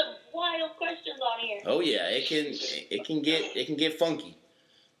there's some wild questions on here. Oh yeah, it can get funky.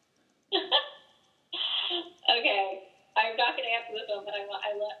 Okay, I'm not gonna answer this one, but I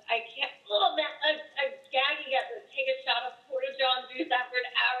can't. Oh man, I'm gagging at to take a shot of Porta John juice after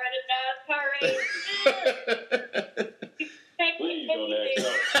an hour at a NASCAR race. Please don't act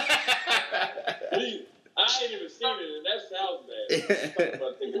up. Please, I ain't even seen it, and that sounds bad.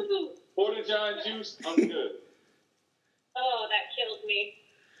 Porta John juice, I'm good. Oh, that kills me.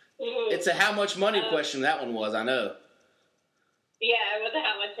 It's a how much money question that one was, I know. Yeah, it was a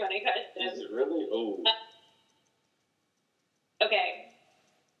how much money question. Is it really? Oh. Okay.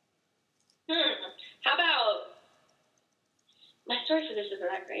 How about... My story for this isn't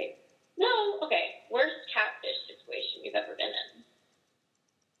that great. No, okay. Worst catfish situation you've ever been in?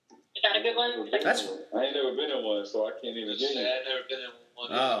 Is that a good one? I ain't never been in one, so I can't even get it. I've never been in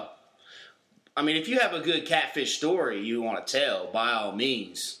one. Oh. I mean, if you have a good catfish story you want to tell, by all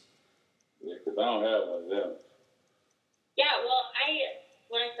means. Yeah, because I don't have one of them. Yeah, well,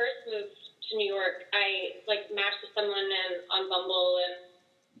 when I first moved to New York, I matched with someone on Bumble and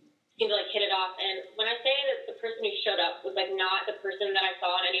seemed to hit it off. And when I say that the person who showed up was not the person that I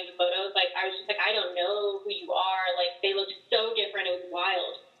saw in any of the photos, I was just I don't know who you are. They looked so different. It was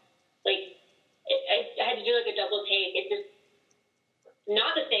wild. I had to do a double take. It's just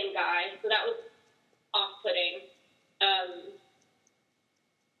not the same guy, so that was off-putting.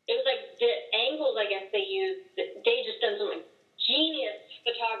 It was the angles I guess they used. They just done some genius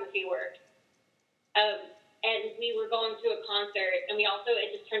photography work. And we were going to a concert, and it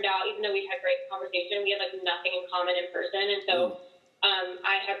just turned out, even though we had great conversation, we had nothing in common in person. And so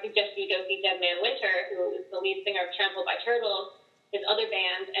I had suggested we go see Dead Man Winter, who was the lead singer of Trampled by Turtles, his other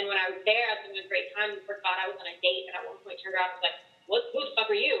band. And when I was there, I was having a great time and forgot I was on a date. And at one point turned around and was who the fuck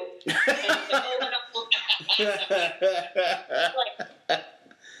are you? And I was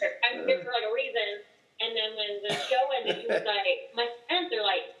I'm here for a reason. And then when the show ended, he was my friends are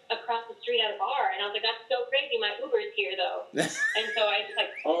across the street at a bar. And I was that's so crazy. My Uber's here though. And so I just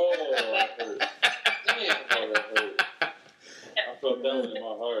oh, that hurt. Damn, that hurt. I felt that one in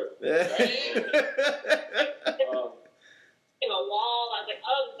my heart. In a wall, I was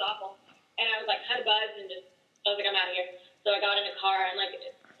oh, this is awful. And I was kind of buzzed and just, I was I'm out of here. So I got in a car and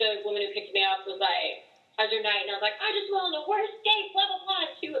the woman who picked me up was how's your night? And I was I just went on the worst date, blah, blah, blah.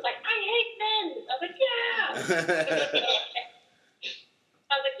 And she was I hate men. I was yeah.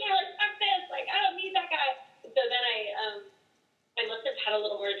 I was yeah, let's fuck this. I don't need that guy. So then I must have had a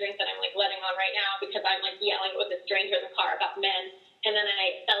little more drink than I'm letting on right now because I'm yelling with a stranger in the car about men. And then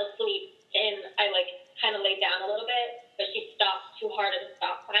I fell asleep and I kind of laid down a little bit, but she stopped too hard at the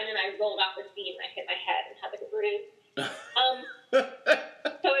stop sign and I rolled off the seat and I hit my head and had a bruise. So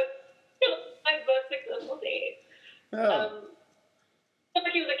it was my most successful date. He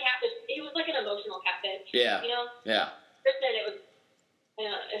was a catfish. He was an emotional catfish. Yeah. You know? Yeah. Kristen, it was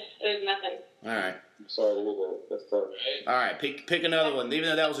nothing. All right. I'm sorry to hear that. That's tough. Right. All right. Pick another one, even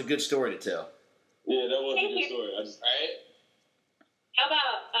though that was a good story to tell. Yeah, that was a good story. Right. How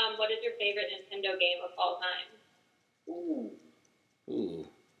about what is your favorite Nintendo game of all time? Ooh.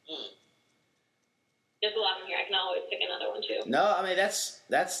 There's a lot in here. I can always pick another one too. No, I mean that's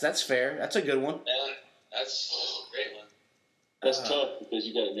fair. That's a good one. Yeah, that's a great one. That's tough because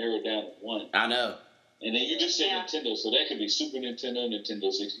you got to narrow it down to one. I know. And then you just said Nintendo, so that could be Super Nintendo,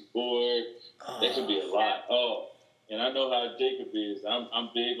 Nintendo 64. That could be a lot. Oh, and I know how Jacob is. I'm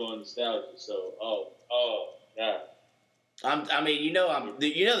big on nostalgia. So yeah.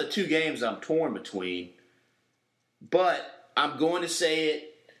 The two games I'm torn between, but I'm going to say it.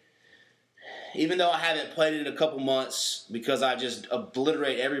 even though I haven't played it in a couple months because I just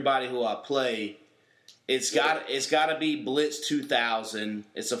obliterate everybody who I play, it's got to be Blitz 2000.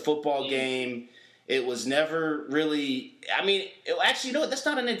 It's a football game. It was never really. I mean, actually, you know what? That's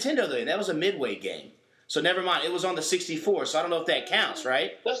not a Nintendo though. That was a Midway game. So never mind. It was on the 64. So I don't know if that counts,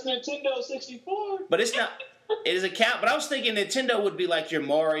 right? That's Nintendo 64. But it's not. It is a count. But I was thinking Nintendo would be like your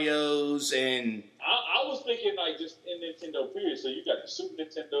Mario's and. I was thinking like just in Nintendo period. So you got your Super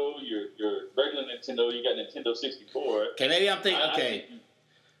Nintendo, your regular Nintendo, you got Nintendo 64. Okay, maybe I'm thinking. Okay.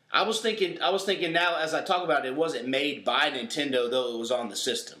 I was thinking now as I talk about it, it wasn't made by Nintendo though it was on the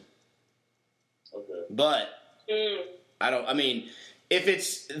system. Okay. But if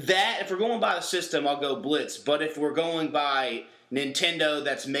we're going by the system, I'll go Blitz. But if we're going by Nintendo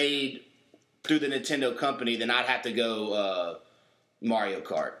that's made through the Nintendo company, then I'd have to go Mario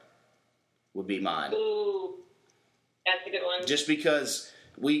Kart would be mine. Ooh, that's a good one. Just because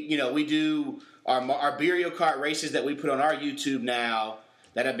we do our Mario Kart races that we put on our YouTube now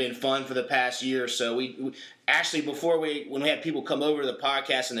that have been fun for the past year or so. We actually, when we had people come over to the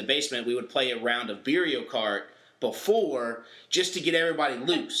podcast in the basement, we would play a round of Mario Kart before just to get everybody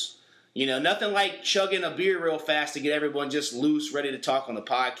loose. You know, nothing like chugging a beer real fast to get everyone just loose, ready to talk on the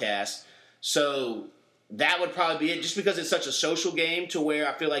podcast. So that would probably be it, just because it's such a social game to where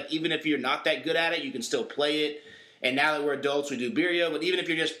I feel like even if you're not that good at it, you can still play it. And now that we're adults, we do Beerio. But even if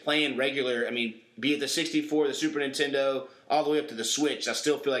you're just playing regular, I mean, be it the 64, the Super Nintendo, all the way up to the Switch, I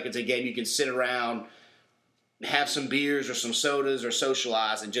still feel like it's a game you can sit around, have some beers or some sodas or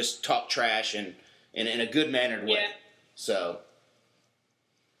socialize and just talk trash and in a good-mannered way. Yeah. So.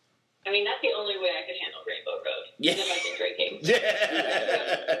 I mean, that's the only way I could handle Rainbow Road. Yeah. If I've been drinking.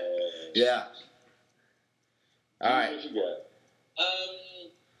 Yeah. Yeah. All right. What you got?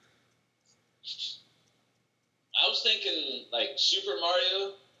 I was thinking like Super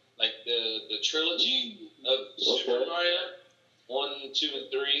Mario, like the trilogy of Super Mario, 1, 2,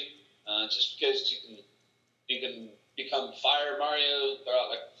 and 3. Just because you can become Fire Mario, throw out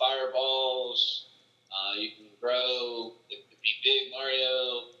like fireballs. You can grow. It could be Big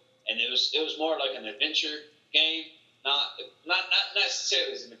Mario, and it was more like an adventure game. Not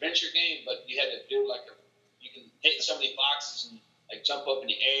necessarily as an adventure game, but you had to do you can hit so many boxes and like jump up in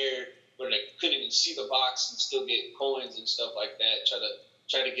the air where they couldn't even see the box and still get coins and stuff like that.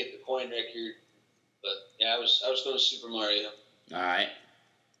 Try to get the coin record. But yeah, I was going to Super Mario. All right.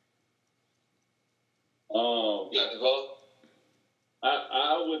 You got Duvall?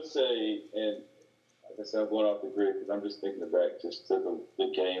 I would say, and like I said, I'm going off the grid because I'm just thinking back just to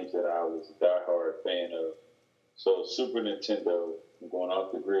the games that I was a diehard fan of. So Super Nintendo, I'm going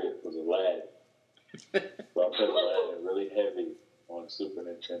off the grid, was Aladdin. So I played Aladdin really heavy on Super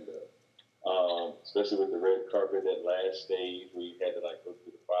Nintendo. Especially with the red carpet, that last stage where you had to like go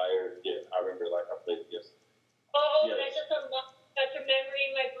through the fire. Yeah, I remember I played it yesterday. Oh, yes. that's just such a memory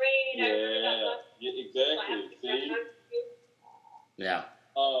in my brain. I remember that. Yeah, exactly. See? Yeah.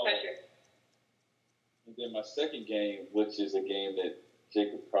 Pressure. And then my second game, which is a game that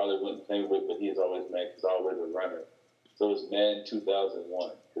Jacob probably wouldn't play with, but he's always mad because he's always a runner. So it's Madden 2001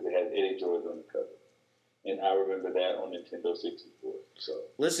 because it has Eddie George on the cover. And I remember that on Nintendo 64. So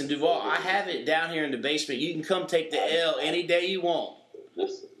listen, Duvall, I have it down here in the basement. You can come take the L any day you want.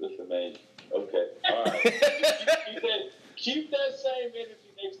 Listen, man. Okay, all right. keep that same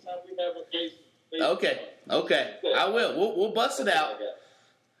energy next time we have a basement. Okay. I will. We'll bust it out.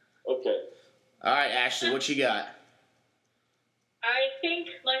 Okay. All right, Ashley, what you got? I think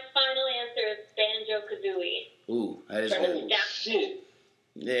my final answer is Banjo-Kazooie. Ooh, that is Oh, good. shit.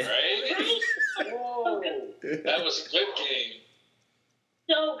 Yeah. Right? Whoa. That was a good game.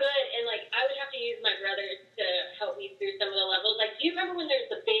 So good, and I would have to use my brother to help me through some of the levels. Do you remember when there's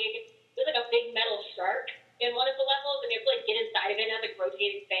a big metal shark in one of the levels, and you have to get inside of it and have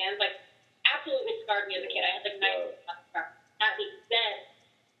rotating fans? Absolutely scarred me as a kid. I had nice shark. That being said,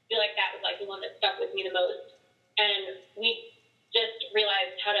 I feel like that was the one that stuck with me the most. And we just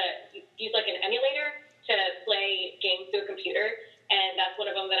realized how to use an emulator to play games through a computer, and that's one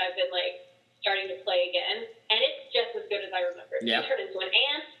of them that I've been starting to play again, and it's just as good as I remember. Yeah. You turn into an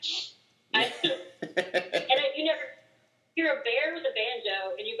ant. You're a bear with a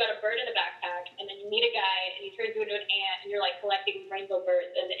banjo, and you've got a bird in a backpack, and then you meet a guy, and he turns you into an ant, and you're collecting rainbow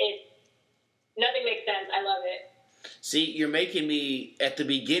birds, and nothing makes sense. I love it. See, you're making me, at the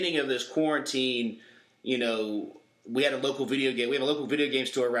beginning of this quarantine, we had a local video game. We have a local video game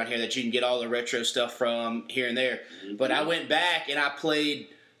store around here that you can get all the retro stuff from here and there. Mm-hmm. But I went back and I played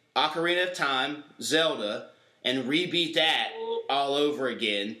Ocarina of Time, Zelda, and rebeat that all over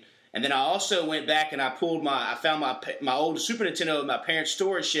again. And then I also went back and I found my old Super Nintendo in my parents'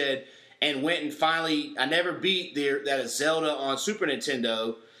 storage shed, and went and finally, I never beat that Zelda on Super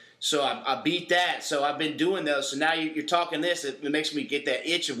Nintendo, so I beat that. So I've been doing those. So now you're talking this, it makes me get that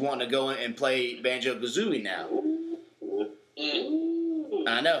itch of wanting to go in and play Banjo-Kazooie now.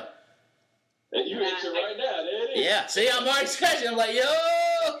 I know. And you itching right now, there it is. Yeah, see, I'm already scratching. I'm like, yo!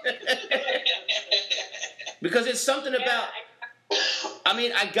 Because it's something about... I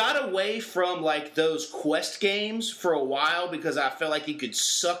mean, I got away from, like, those quest games for a while because I felt like you could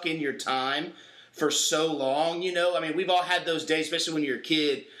suck in your time for so long, you know? I mean, we've all had those days, especially when you're a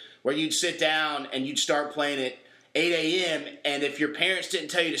kid, where you'd sit down and you'd start playing at 8 a.m., and if your parents didn't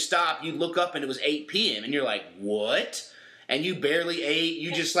tell you to stop, you'd look up and it was 8 p.m., and you're like, what? And you barely ate.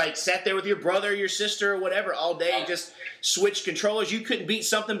 You just, like, sat there with your brother or your sister or whatever all day and just switched controllers. You couldn't beat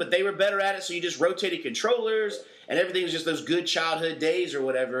something, but they were better at it, so you just rotated controllers. And everything was just those good childhood days or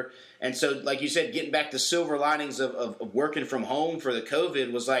whatever. And so, like you said, getting back to silver linings of working from home for the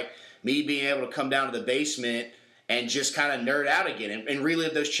COVID was like me being able to come down to the basement and just kind of nerd out again and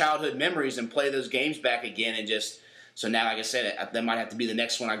relive those childhood memories and play those games back again. And just, so now, like I said, that might have to be the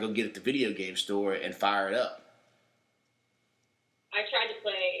next one I go get at the video game store and fire it up. I tried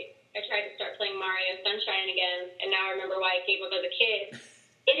to start playing Mario Sunshine again, and now I remember why I gave up as a kid.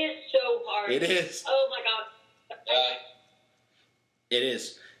 It is so hard. It is. Oh my god. It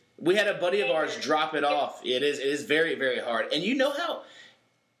is. We had a buddy of ours drop it off. It is very, very hard. And you know how,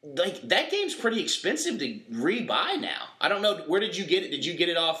 like, that game's pretty expensive to rebuy now. I don't know, where did you get it? Did you get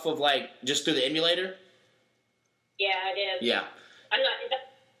it off of, like, just through the emulator? Yeah, I did. Yeah. I'm not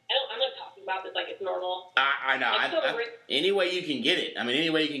talking about this like it's normal. I know. Any way you can get it. I mean, any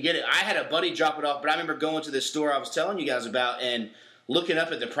way you can get it. I had a buddy drop it off, but I remember going to this store I was telling you guys about and looking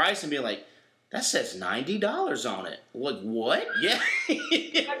up at the price and being like, that says $90 on it. Like, what? Yeah.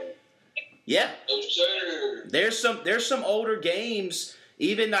 Yeah. Oh, sir. There's some older games,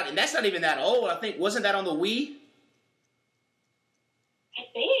 and that's not even that old. I think, wasn't that on the Wii? I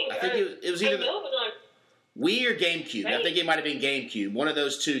think it was either I know it was on Wii or GameCube. Right. I think it might have been GameCube. One of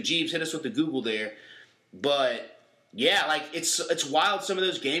those two. Jeebs, hit us with the Google there. But yeah, like it's wild. Some of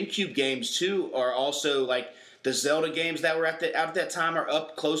those GameCube games too are also like the Zelda games that were out at that time are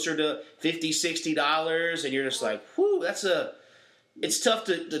up closer to $50, $60, and you're just like, whew, it's tough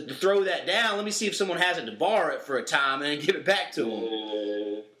to throw that down. Let me see if someone has it to borrow it for a time and then give it back to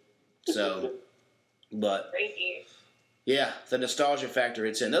them. So, but crazy. yeah, the nostalgia factor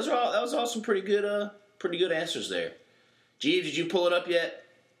hits in. That was all some pretty good answers there. Jeeves, did you pull it up yet?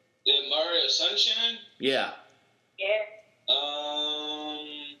 The Mario Sunshine? Yeah. Yeah.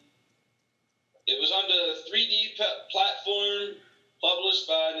 It was on the 3D platform published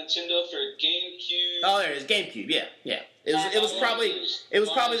by Nintendo for GameCube. Oh, there it is, GameCube. Yeah. It was probably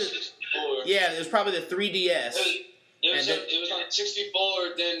the 3DS. It was on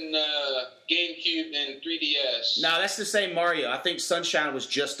 64, then GameCube, then 3DS. No, that's the same Mario. I think Sunshine was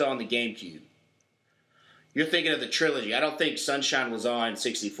just on the GameCube. You're thinking of the trilogy. I don't think Sunshine was on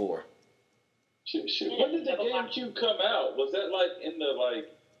 64. Shoot. When did the GameCube come out? Was that like in the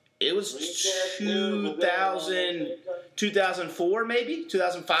like? It was 2004 maybe?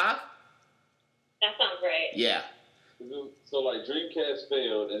 2005? That sounds right. Yeah. So like Dreamcast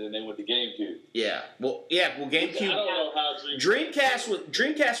failed, and then they went to GameCube. Yeah. Well, GameCube. I don't know how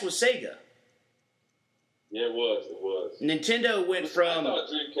Dreamcast was Sega. Yeah, it was. Nintendo went from. I thought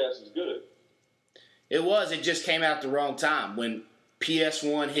Dreamcast was good. It was. It just came out the wrong time when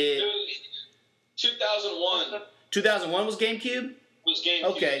PS1 hit. 2001. 2001 was GameCube? Was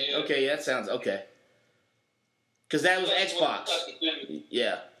GameCube. Okay, that sounds okay. Because that was Xbox.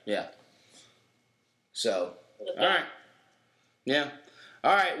 Yeah. So, all right. Yeah.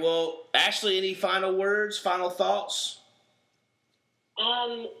 All right, well, Ashley, any final words, final thoughts?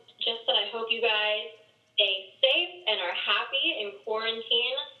 Just that I hope you guys stay safe and are happy in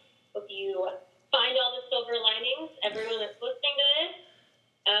quarantine. Hope you find all the silver linings, everyone that's listening to this,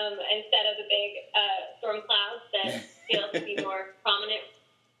 instead of the big storm clouds that feel to be more prominent.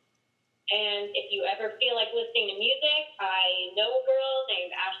 And if you ever feel like listening to music, I know a girl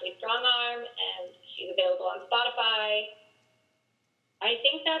named Ashley Strongarm, and she's available on Spotify. I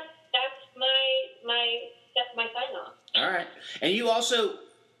think that's my sign off. All right. And you also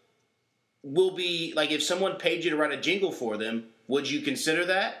will be, like, if someone paid you to write a jingle for them, would you consider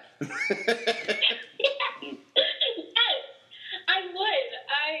that? Yes, I would.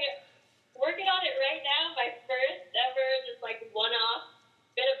 Working on it right now. My first ever, just like one-off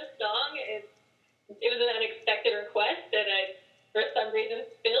bit of a song. It was an unexpected request, and for some reason,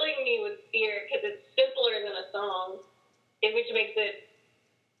 it's filling me with fear because it's simpler than a song, which makes it.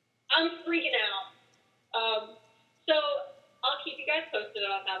 I'm freaking out. So I'll keep you guys posted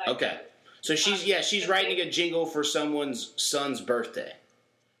on about how that Okay. goes. So she's writing a jingle for someone's son's birthday.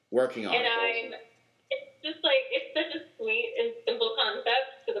 Working on it. And it's just like, it's such a sweet and simple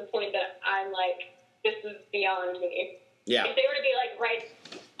concept to the point that I'm like, this is beyond me. Yeah. If they were to be like, right,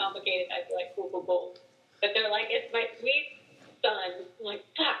 complicated, I'd be like, cool. But they're like, it's my sweet son. I'm like,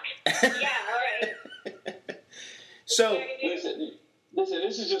 fuck. Yeah, all right. So, Listen,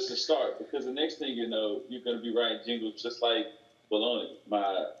 this is just a start, because the next thing you know, you're going to be writing jingles just like Baloney.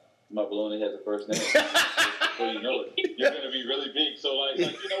 My Baloney has a first name. Before you know it, you're going to be really big. So, like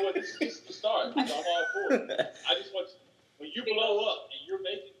you know what? This is the start. I'm all for it. I just want you, when you blow up and you're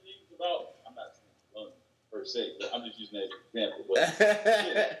making things about, I'm not saying Baloney per se, but I'm just using that as an example.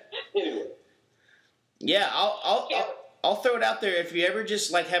 But anyway. Yeah, I'll throw it out there. If you ever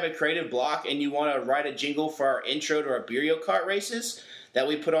just like have a creative block and you want to write a jingle for our intro to our Burial Cart races that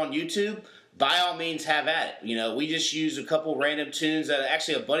we put on YouTube, by all means have at it. You know, we just use a couple random tunes that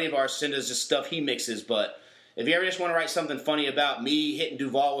actually a buddy of ours sends us just stuff he mixes. But if you ever just want to write something funny about me hitting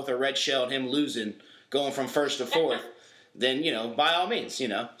Duvall with a red shell and him losing, going from first to fourth, then, you know, by all means, you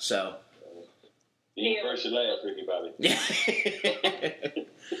know, so. You first should laugh, Ricky Bobby.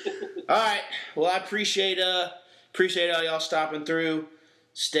 All right. Well, I appreciate all y'all stopping through.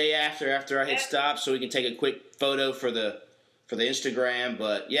 Stay after I hit stop so we can take a quick photo for the Instagram.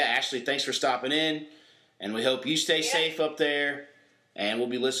 But yeah, Ashley, thanks for stopping in, and we hope you stay safe up there. And we'll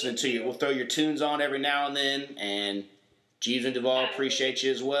be listening to you. We'll throw your tunes on every now and then. And Jeebs and Duvall appreciate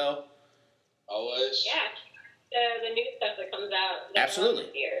you as well. Always. Yeah. The new stuff that comes out. Absolutely.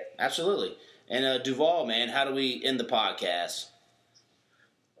 This year. Absolutely. And Duvall, man, how do we end the podcast?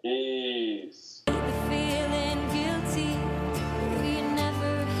 Peace. Feeling guilty, we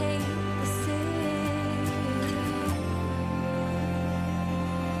never hate the same.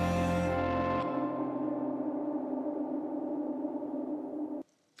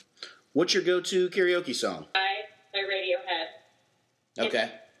 What's your go-to karaoke song? By Radiohead.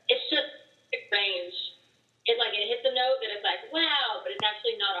 Okay. It's just range. It's like it hits a note that it's like, wow, but it's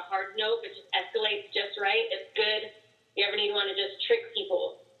actually not a hard note. It just escalates just right. It's good. You ever need one to just trick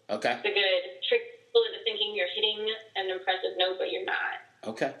people? Okay. It's a good trick people into thinking you're hitting an impressive note, but you're not.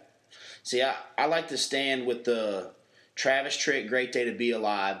 Okay. See, I like to stand with the Travis Tritt, Great Day to Be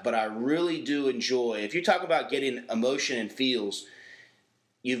Alive, but I really do enjoy, if you talk about getting emotion and feels,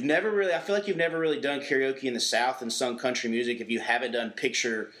 I feel like you've never really done karaoke in the South and sung country music if you haven't done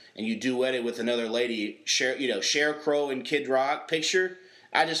Picture and you duetted with another lady, Sheryl Crow and Kid Rock, Picture.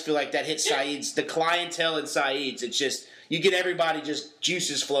 I just feel like that hits Saeed's, the clientele in Saeed's. It's just, you get everybody just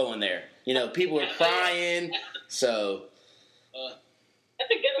juices flowing there. You know, people are crying, so.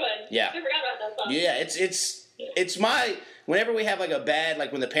 That's a good one. Yeah. I forgot about that song. Yeah, it's my, whenever we have like a bad,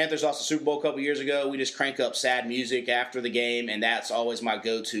 like when the Panthers lost the Super Bowl a couple years ago, we just crank up sad music after the game, and that's always my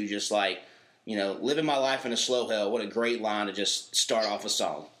go-to, just like, you know, living my life in a slow hell. What a great line to just start off a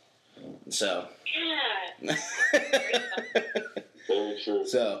song. So. Yeah. Very true.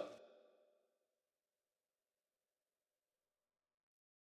 So,